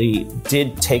definitely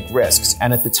did take risks,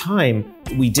 and at the time,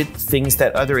 we did things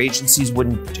that other agencies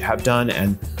wouldn't have done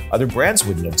and other brands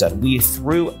wouldn't have done. We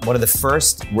threw one of the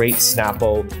first great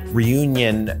Snapple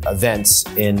reunion events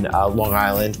in Long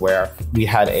Island, where we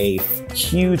had a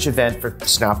huge event for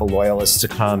Snapple loyalists to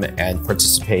come and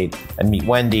participate and meet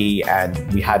Wendy,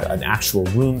 and we had an actual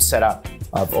room set up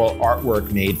of all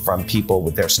artwork made from people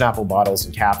with their Snapple bottles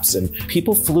and caps. And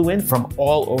people flew in from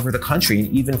all over the country and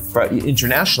even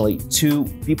internationally to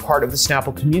be part of the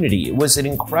Snapple community. It was an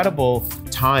incredible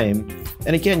time.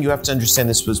 And again, you have to understand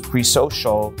this was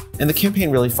pre-social, and the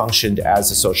campaign really functioned as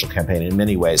a social campaign in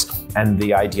many ways. And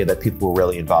the idea that people were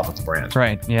really involved with the brand.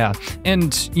 Right, yeah.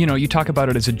 And, you know, you talk about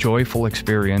it as a joyful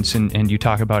experience, and you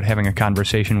talk about having a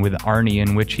conversation with Arnie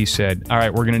in which he said, all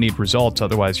right, we're going to need results,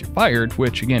 otherwise you're fired,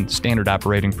 which, again, standard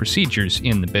operating procedures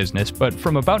in the business. But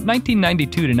from about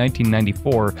 1992 to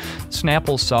 1994,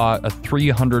 Snapple saw a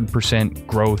 300%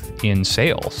 growth in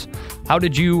sales. How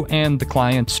did you and the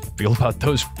clients feel about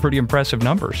those pretty impressive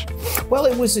numbers? Well,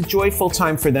 it was a joyful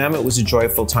time for them. It was a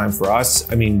joyful time for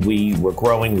us. I mean, we were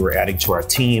growing, we were adding to our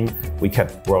team, we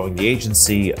kept growing the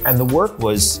agency, and the work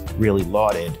was really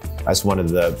lauded as one of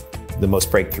the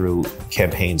most breakthrough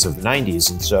campaigns of the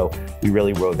 90s. And so we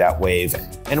really rode that wave.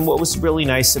 And what was really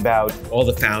nice about all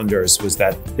the founders was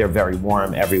that they're very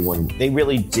warm. Everyone, they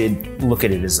really did look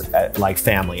at it as like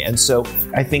family. And so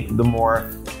I think the more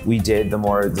we did, the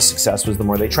more the success was, the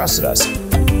more they trusted us.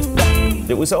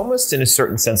 It was almost in a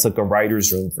certain sense like a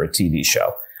writer's room for a TV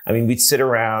show. I mean, we'd sit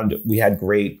around, we had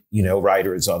great,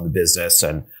 writers on the business,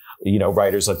 and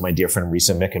writers like my dear friend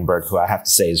Risa Mickenberg, who I have to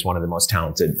say is one of the most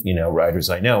talented, writers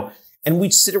I know. And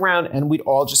we'd sit around and we'd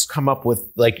all just come up with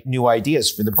like new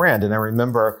ideas for the brand. And I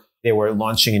remember they were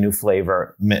launching a new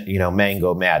flavor,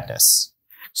 Mango Madness.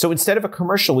 So instead of a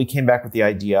commercial, we came back with the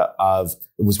idea of,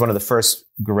 it was one of the first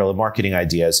guerrilla marketing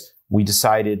ideas. We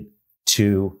decided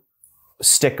to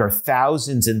sticker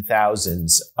thousands and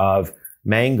thousands of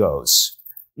mangoes.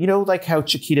 Like how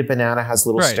Chiquita Banana has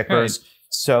little stickers. Right.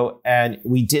 So, and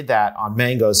we did that on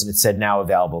mangoes, and it said now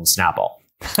available in Snapple.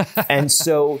 And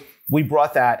so we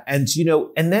brought that, and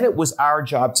and then it was our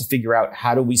job to figure out,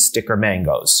 how do we sticker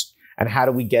mangoes and how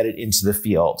do we get it into the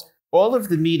field? All of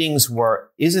the meetings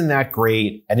were, isn't that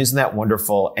great? And isn't that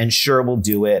wonderful? And sure, we'll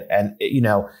do it. And,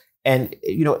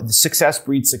 success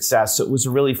breeds success. So it was a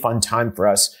really fun time for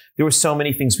us. There were so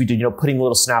many things we did, putting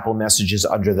little Snapple messages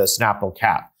under the Snapple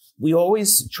cap. We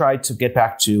always tried to get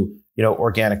back to,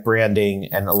 organic branding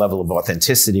and a level of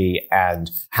authenticity and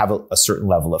have a certain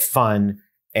level of fun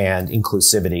and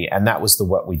inclusivity. And that was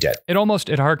what we did. It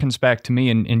harkens back to me,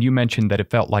 and you mentioned that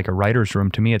it felt like a writer's room.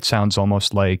 To me, it sounds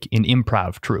almost like an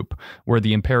improv troupe where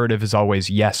the imperative is always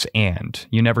yes and.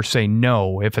 You never say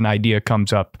no. If an idea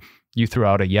comes up, you throw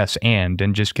out a yes and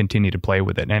just continue to play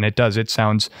with it. And it does. It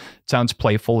sounds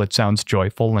playful. It sounds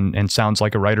joyful, and sounds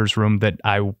like a writer's room that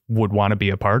I would want to be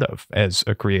a part of as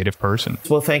a creative person.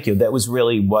 Well, thank you. That was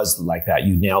like that.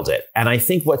 You nailed it. And I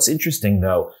think what's interesting,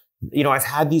 though, I've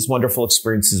had these wonderful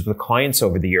experiences with clients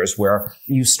over the years where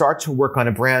you start to work on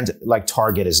a brand like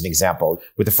Target, as an example,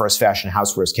 with the first fashion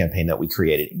housewares campaign that we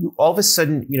created. All of a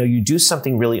sudden, you do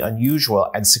something really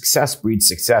unusual, and success breeds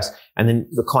success. And then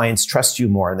the clients trust you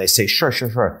more and they say, sure.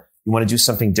 You want to do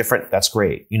something different? That's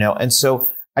great. And so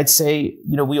I'd say,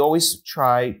 we always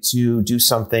try to do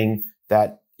something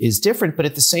that is different, but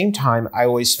at the same time, I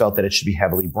always felt that it should be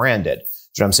heavily branded.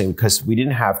 That's what I'm saying, because we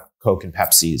didn't have Coke and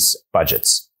Pepsi's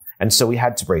budgets. And so we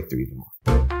had to break through even more.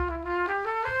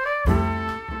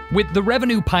 With the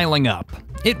revenue piling up,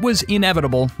 it was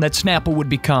inevitable that Snapple would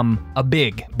become a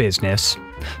big business.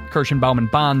 Kirshenbaum and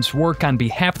Bond's work on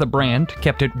behalf of the brand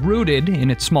kept it rooted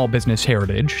in its small business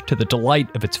heritage to the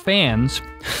delight of its fans.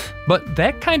 But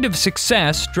that kind of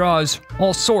success draws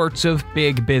all sorts of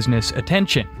big business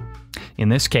attention. In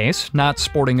this case, not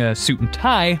sporting a suit and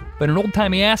tie, but an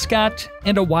old-timey ascot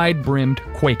and a wide-brimmed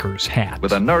Quaker's hat.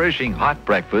 With a nourishing hot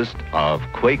breakfast of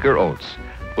Quaker oats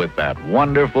with that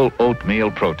wonderful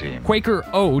oatmeal protein. Quaker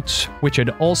Oats, which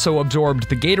had also absorbed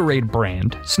the Gatorade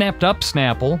brand, snapped up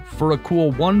Snapple for a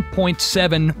cool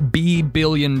 $1.7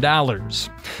 billion.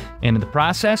 And in the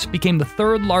process, became the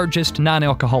third largest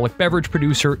non-alcoholic beverage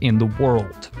producer in the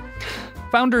world.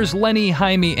 Founders Lenny,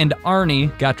 Jaime, and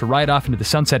Arnie got to ride off into the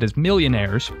sunset as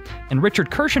millionaires, and Richard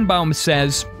Kirshenbaum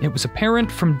says it was apparent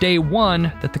from day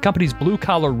one that the company's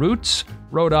blue-collar roots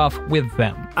rode off with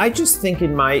them. I just think,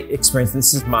 in my experience,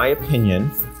 this is my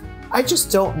opinion, I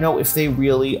just don't know if they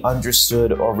really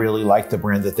understood or really liked the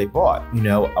brand that they bought,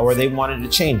 or they wanted to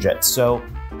change it. So,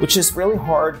 which is really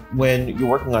hard when you're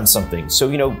working on something. So,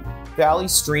 Valley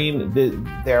Stream,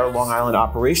 their Long Island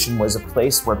operation, was a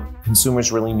place where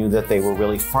consumers really knew that they were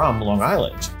really from Long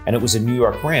Island. And it was a New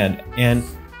York brand. And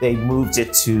they moved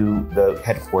it to the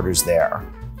headquarters there.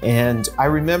 And I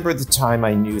remember the time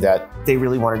I knew that they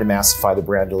really wanted to massify the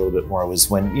brand a little bit more was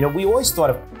when, we always thought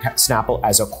of Snapple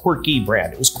as a quirky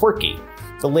brand. It was quirky.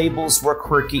 The labels were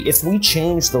quirky. If we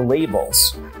changed the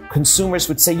labels, consumers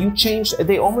would say, you changed.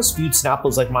 They almost viewed Snapple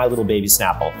as like My Little Baby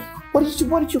Snapple. What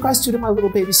did you guys do to My Little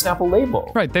Baby Snapple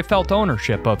label? Right, they felt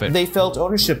ownership of it. They felt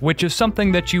ownership. Which is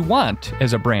something that you want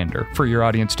as a brander, for your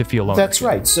audience to feel ownership. That's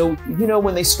right. So,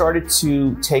 when they started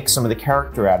to take some of the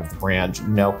character out of the brand,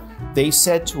 they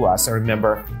said to us, I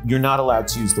remember, you're not allowed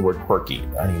to use the word quirky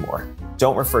anymore.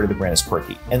 Don't refer to the brand as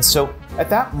quirky. And so at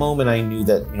that moment, I knew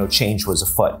that, change was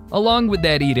afoot. Along with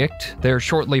that edict, there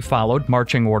shortly followed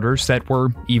marching orders that were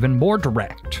even more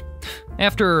direct.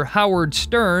 After Howard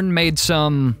Stern made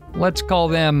some, let's call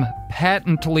them,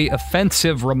 patently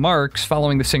offensive remarks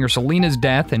following the singer Selena's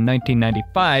death in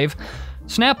 1995,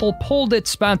 Snapple pulled its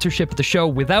sponsorship of the show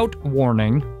without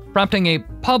warning, prompting a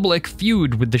public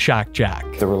feud with the shock jock.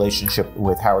 The relationship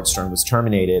with Howard Stern was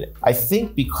terminated, I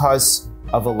think because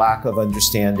of a lack of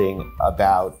understanding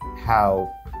about how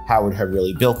Howard had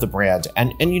really built the brand.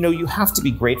 And you have to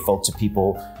be grateful to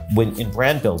people in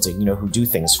brand building, who do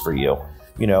things for you.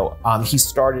 He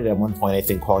started at one point, I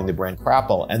think, calling the brand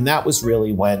Crapple. And that was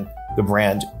really when the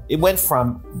brand, it went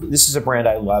from, this is a brand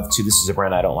I love, to this is a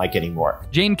brand I don't like anymore.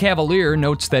 Jane Cavalier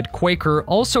notes that Quaker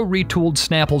also retooled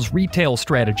Snapple's retail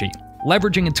strategy,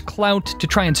 leveraging its clout to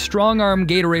try and strong-arm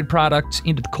Gatorade products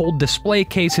into the cold display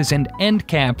cases and end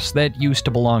caps that used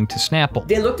to belong to Snapple.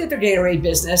 They looked at their Gatorade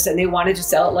business and they wanted to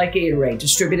sell it like Gatorade,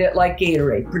 distribute it like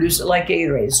Gatorade, produce it like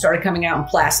Gatorade. It started coming out in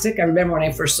plastic. I remember when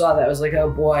I first saw that, I was like, oh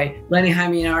boy, Lenny,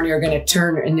 Jaime, and Arnie are going to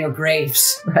turn in their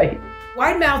graves, right?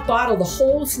 Wide mouth bottle, the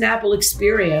whole Snapple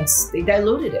experience, they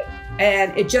diluted it.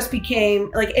 And it just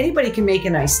became, like, anybody can make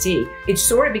an iced tea. It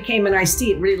sort of became an iced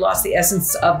tea. It really lost the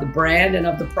essence of the brand and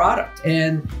of the product.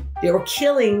 And they were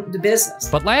killing the business.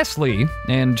 But lastly,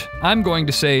 and I'm going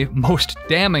to say most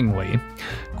damningly,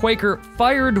 Quaker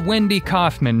fired Wendy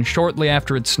Kaufman shortly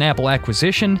after its Snapple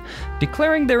acquisition,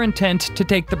 declaring their intent to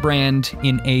take the brand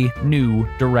in a new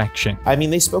direction. I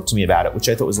mean, they spoke to me about it, which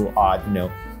I thought was a little odd,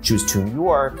 She was to New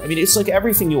York. I mean, it's like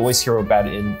everything you always hear about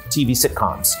in TV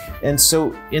sitcoms. And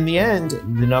so in the end,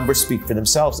 the numbers speak for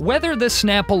themselves. Whether the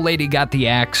Snapple lady got the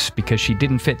axe because she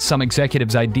didn't fit some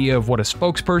executive's idea of what a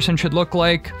spokesperson should look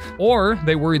like, or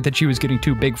they worried that she was getting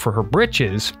too big for her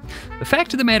britches, the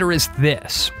fact of the matter is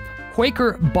this.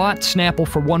 Quaker bought Snapple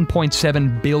for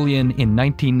 $1.7 billion in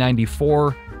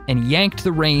 1994 and yanked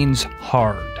the reins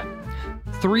hard.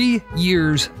 3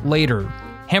 years later,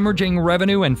 hemorrhaging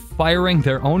revenue and firing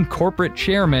their own corporate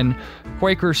chairman,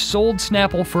 Quaker sold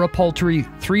Snapple for a paltry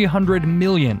 $300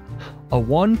 million, a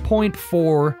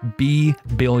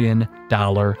 $1.4 billion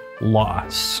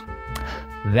loss.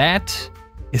 That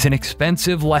is an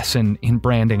expensive lesson in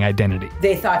branding identity.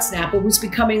 They thought Snapple was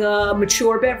becoming a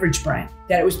mature beverage brand,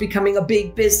 that it was becoming a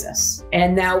big business.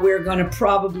 And now we're going to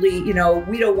probably, we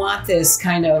don't want this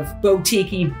kind of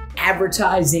boutique-y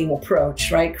advertising approach,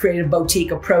 right? Creative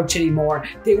boutique approach anymore.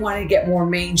 They wanted to get more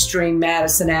mainstream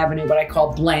Madison Avenue, what I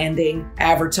call blanding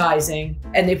advertising.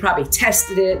 And they probably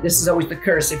tested it. This is always the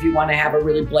curse. If you want to have a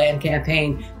really bland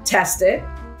campaign, test it,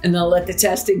 and they'll let the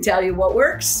testing tell you what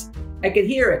works. I could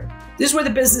hear it. This is where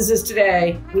the business is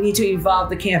today. We need to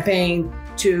evolve the campaign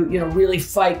to, really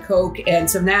fight Coke. And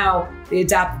so now they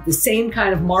adopted the same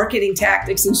kind of marketing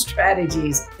tactics and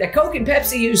strategies that Coke and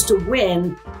Pepsi used to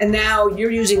win. And now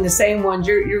you're using the same ones.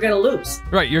 You're going to lose.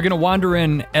 Right. You're going to wander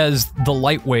in as the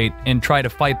lightweight and try to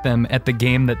fight them at the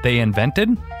game that they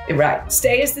invented. Right.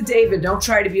 Stay as the David. Don't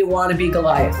try to be a wannabe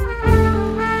Goliath.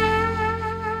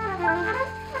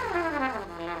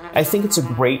 I think it's a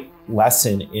great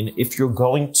lesson in if you're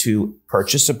going to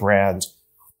purchase a brand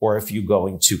or if you're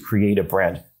going to create a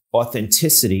brand,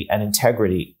 authenticity and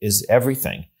integrity is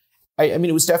everything. I mean,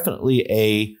 it was definitely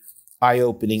a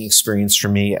eye-opening experience for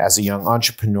me as a young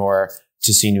entrepreneur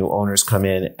to see new owners come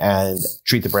in and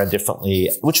treat the brand differently,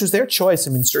 which was their choice.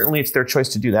 I mean, certainly it's their choice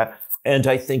to do that. And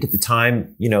I think at the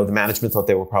time, the management thought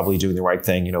they were probably doing the right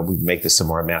thing. We'd make this a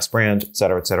more mass brand, et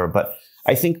cetera, et cetera. But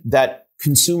I think that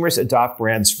consumers adopt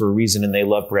brands for a reason and they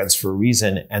love brands for a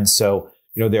reason. And so,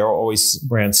 there are always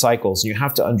brand cycles. You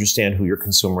have to understand who your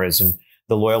consumer is and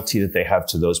the loyalty that they have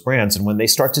to those brands. And when they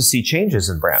start to see changes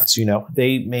in brands,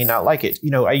 they may not like it.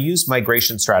 I use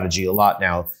migration strategy a lot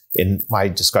now in my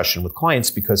discussion with clients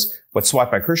because what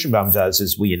SWAT by Kirshenbaum does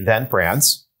is we invent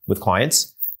brands with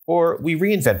clients or we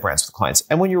reinvent brands with clients.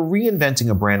 And when you're reinventing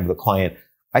a brand with a client,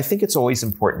 I think it's always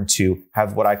important to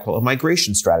have what I call a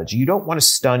migration strategy. You don't want to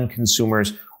stun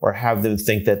consumers or have them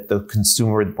think that the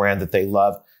consumer brand that they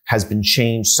love has been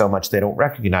changed so much they don't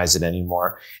recognize it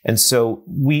anymore. And so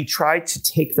we try to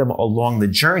take them along the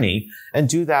journey and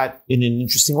do that in an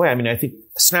interesting way. I mean, I think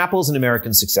Snapple is an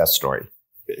American success story.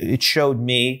 It showed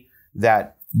me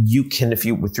that you can, if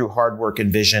you, through hard work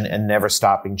and vision and never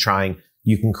stopping trying,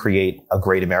 you can create a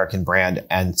great American brand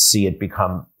and see it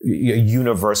become a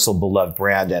universal beloved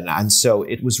brand. And so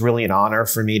it was really an honor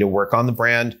for me to work on the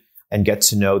brand and get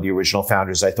to know the original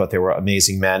founders. I thought they were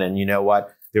amazing men. And you know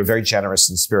what? They were very generous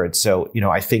in spirit. So,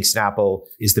 I think Snapple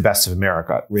is the best of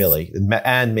America, really,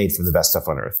 and made from the best stuff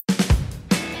on earth.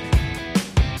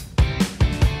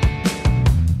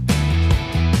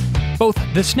 Both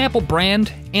the Snapple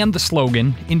brand and the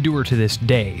slogan endure to this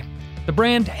day. The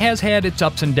brand has had its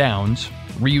ups and downs,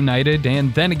 reunited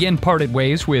and then again parted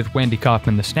ways with Wendy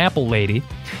Kaufman, the Snapple lady,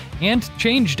 and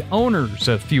changed owners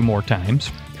a few more times.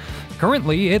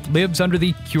 Currently, it lives under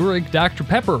the Keurig Dr.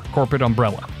 Pepper corporate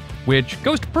umbrella, which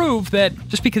goes to prove that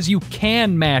just because you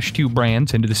can mash two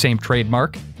brands into the same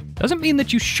trademark doesn't mean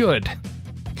that you should.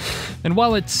 And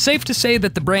while it's safe to say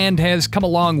that the brand has come a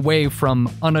long way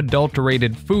from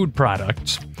unadulterated food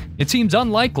products, it seems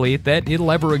unlikely that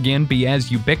it'll ever again be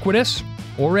as ubiquitous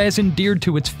or as endeared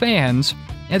to its fans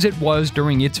as it was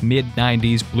during its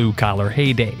mid-90s blue-collar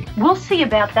heyday. We'll see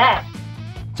about that.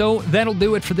 So that'll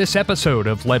do it for this episode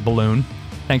of Lead Balloon.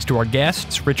 Thanks to our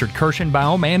guests, Richard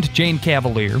Kirshenbaum and Jane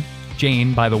Cavalier.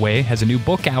 Jane, by the way, has a new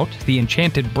book out, The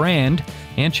Enchanted Brand,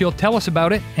 and she'll tell us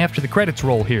about it after the credits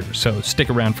roll here, so stick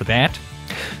around for that.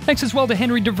 Thanks as well to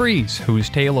Henry DeVries, whose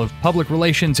tale of public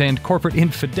relations and corporate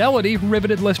infidelity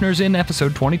riveted listeners in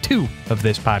episode 22 of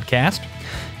this podcast.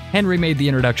 Henry made the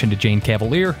introduction to Jane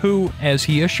Cavalier, who, as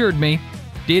he assured me,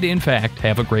 did in fact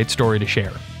have a great story to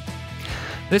share.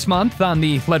 This month on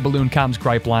the Lead Balloon Comms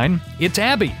Gripe Line, it's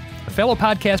Abby, a fellow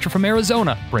podcaster from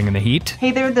Arizona, bringing the heat.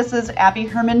 Hey there, this is Abby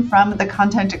Herman from The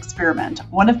Content Experiment.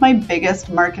 One of my biggest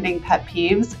marketing pet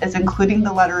peeves is including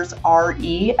the letters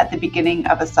RE at the beginning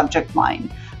of a subject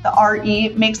line. The RE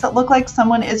makes it look like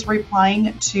someone is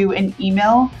replying to an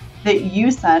email that you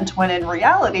sent, when in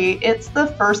reality, it's the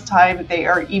first time they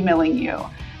are emailing you.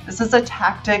 This is a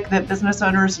tactic that business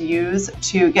owners use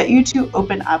to get you to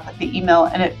open up the email,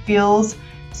 and it feels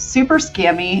super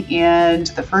scammy, and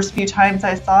the first few times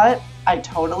I saw it, I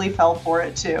totally fell for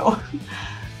it too.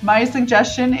 My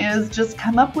suggestion is just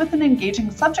come up with an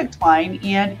engaging subject line,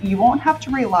 and you won't have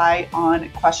to rely on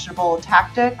questionable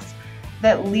tactics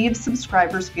that leave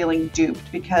subscribers feeling duped,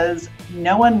 because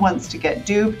no one wants to get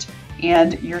duped,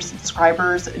 and your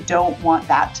subscribers don't want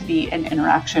that to be an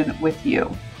interaction with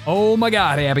you. Oh my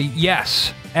God, Abby,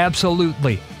 yes,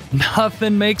 absolutely.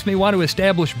 Nothing makes me want to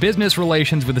establish business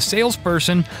relations with a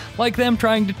salesperson like them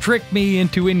trying to trick me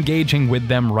into engaging with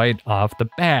them right off the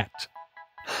bat.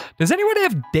 Does anyone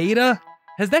have data?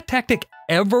 Has that tactic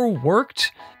ever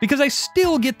worked? Because I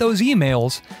still get those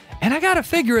emails, and I gotta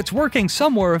figure it's working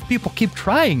somewhere if people keep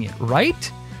trying it, right?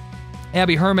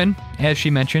 Abby Herman, as she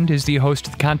mentioned, is the host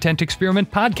of the Content Experiment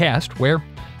podcast, where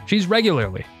she's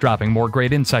regularly dropping more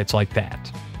great insights like that.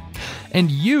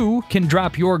 And you can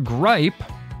drop your gripe,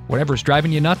 whatever's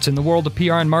driving you nuts in the world of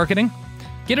PR and marketing.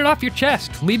 Get it off your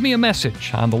chest. Leave me a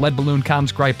message on the Lead Balloon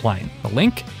Comms Gripe Line. The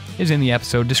link is in the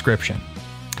episode description.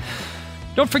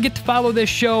 Don't forget to follow this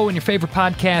show in your favorite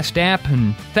podcast app,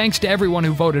 and thanks to everyone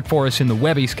who voted for us in the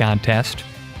Webbies contest.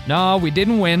 No, we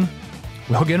didn't win.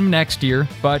 We'll get them next year,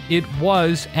 but it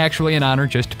was actually an honor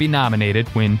just to be nominated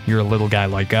when you're a little guy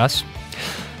like us.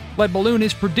 Lead Balloon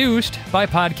is produced by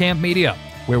PodCamp Media,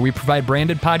 where we provide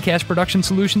branded podcast production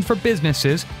solutions for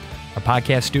businesses. Our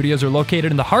podcast studios are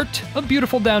located in the heart of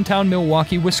beautiful downtown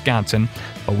Milwaukee, Wisconsin,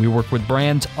 but we work with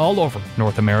brands all over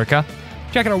North America.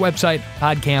 Check out our website,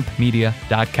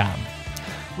 podcampmedia.com.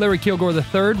 Larry Kilgore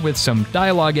III with some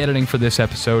dialogue editing for this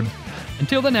episode.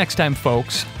 Until the next time,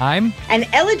 folks, I'm an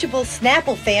eligible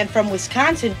Snapple fan from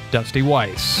Wisconsin, Dusty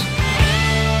Weiss.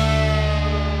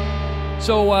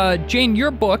 So, Jane,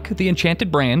 your book, The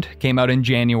Enchanted Brand, came out in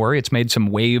January. It's made some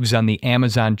waves on the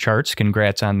Amazon charts.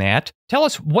 Congrats on that. Tell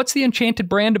us, what's The Enchanted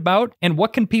Brand about, and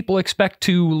what can people expect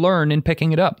to learn in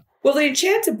picking it up? Well, The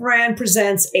Enchanted Brand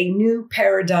presents a new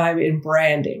paradigm in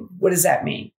branding. What does that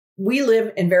mean? We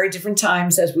live in very different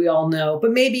times, as we all know,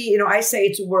 but maybe, I say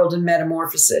it's a world in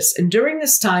metamorphosis. And during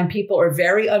this time, people are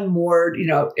very unmoored.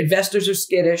 Investors are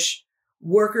skittish,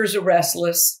 workers are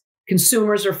restless,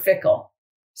 consumers are fickle.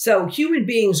 So human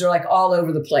beings are like all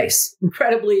over the place,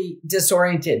 incredibly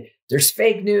disoriented. There's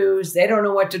fake news. They don't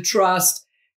know what to trust.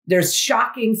 There's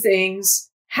shocking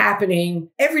things happening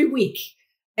every week.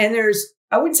 And there's,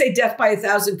 I wouldn't say death by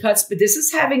 1,000 cuts, but this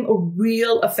is having a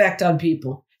real effect on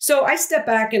people. So I stepped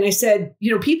back and I said,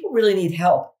 people really need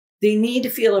help. They need to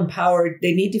feel empowered.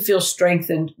 They need to feel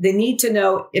strengthened. They need to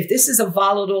know if this is a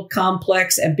volatile,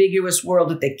 complex, ambiguous world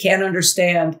that they can't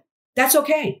understand, that's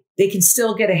okay. They can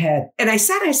still get ahead. And I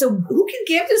said, who can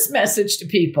give this message to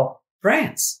people?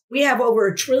 brands. We have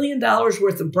over $1 trillion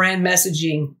worth of brand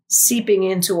messaging seeping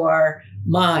into our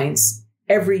minds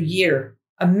every year.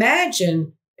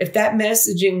 Imagine if that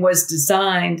messaging was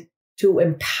designed to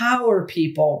empower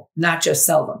people, not just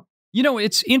sell them. You know,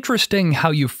 it's interesting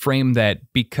how you frame that,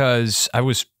 because I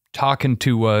was talking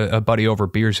to a buddy over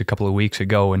beers a couple of weeks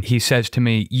ago, and he says to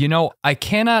me, you know, I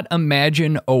cannot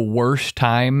imagine a worse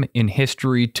time in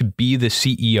history to be the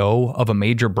CEO of a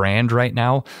major brand right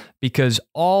now, because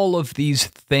all of these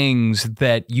things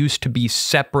that used to be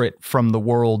separate from the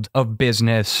world of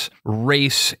business,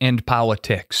 race and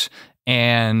politics,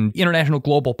 and international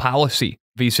global policy,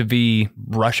 vis-a-vis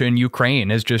Russia and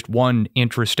Ukraine is just one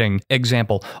interesting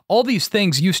example. All these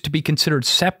things used to be considered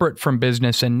separate from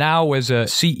business, and now as a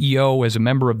CEO, as a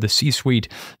member of the C-suite,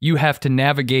 you have to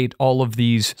navigate all of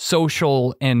these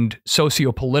social and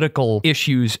socio-political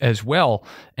issues as well.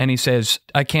 And he says,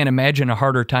 I can't imagine a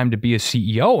harder time to be a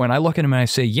CEO. And I look at him and I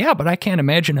say, yeah, but I can't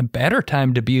imagine a better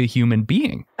time to be a human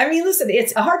being. I mean, listen,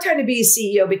 it's a hard time to be a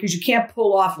CEO because you can't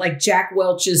pull off like Jack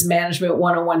Welch's Management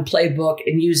 101 playbook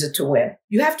and use it to win.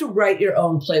 You have to write your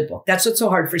own playbook. That's what's so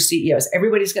hard for CEOs.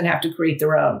 Everybody's going to have to create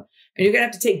their own. And you're going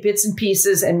to have to take bits and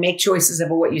pieces and make choices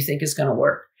about what you think is going to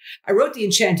work. I wrote the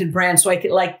Enchanted Brand so I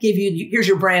could give you, here's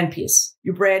your brand piece.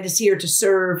 Your brand is here to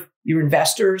serve your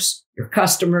investors, your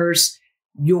customers,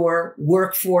 your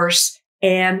workforce,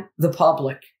 and the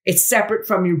public. It's separate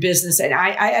from your business. And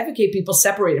I advocate people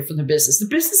separate it from the business. The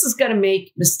business is going to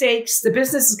make mistakes. The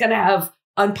business is going to have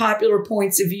unpopular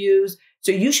points of view.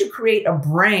 So you should create a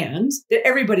brand that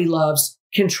everybody loves,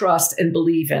 can trust, and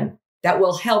believe in that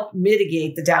will help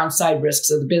mitigate the downside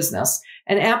risks of the business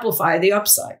and amplify the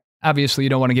upside. Obviously, you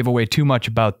don't want to give away too much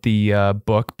about the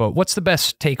book, but what's the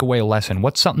best takeaway lesson?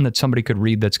 What's something that somebody could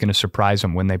read that's going to surprise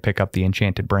them when they pick up the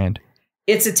Enchanted Brand?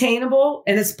 It's attainable,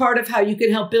 and it's part of how you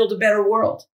can help build a better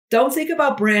world. Don't think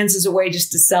about brands as a way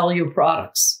just to sell your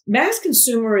products. Mass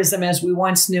consumerism, as we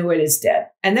once knew it, is dead.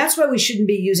 And that's why we shouldn't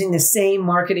be using the same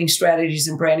marketing strategies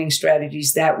and branding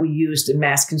strategies that we used in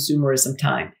mass consumerism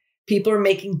time. People are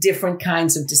making different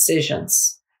kinds of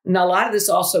decisions. And a lot of this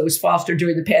also was fostered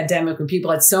during the pandemic when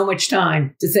people had so much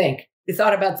time to think. They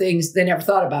thought about things they never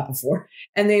thought about before.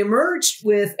 And they emerged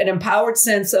with an empowered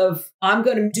sense of, I'm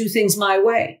going to do things my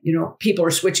way. You know, people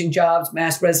are switching jobs,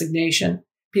 mass resignation.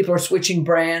 People are switching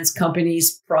brands,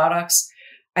 companies, products.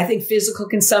 I think physical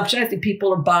consumption, I think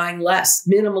people are buying less.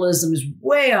 Minimalism is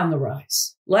way on the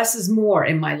rise. Less is more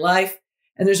in my life.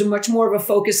 And there's a much more of a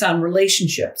focus on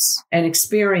relationships and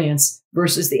experience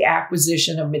versus the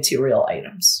acquisition of material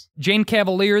items. Jane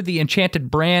Cavalier, The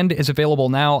Enchanted Brand, is available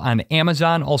now on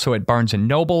Amazon, also at Barnes &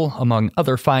 Noble, among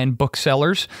other fine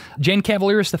booksellers. Jane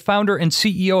Cavalier is the founder and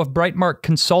CEO of Brightmark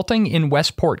Consulting in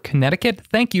Westport, Connecticut.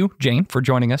 Thank you, Jane, for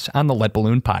joining us on the Lead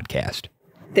Balloon Podcast.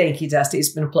 Thank you, Dusty.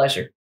 It's been a pleasure.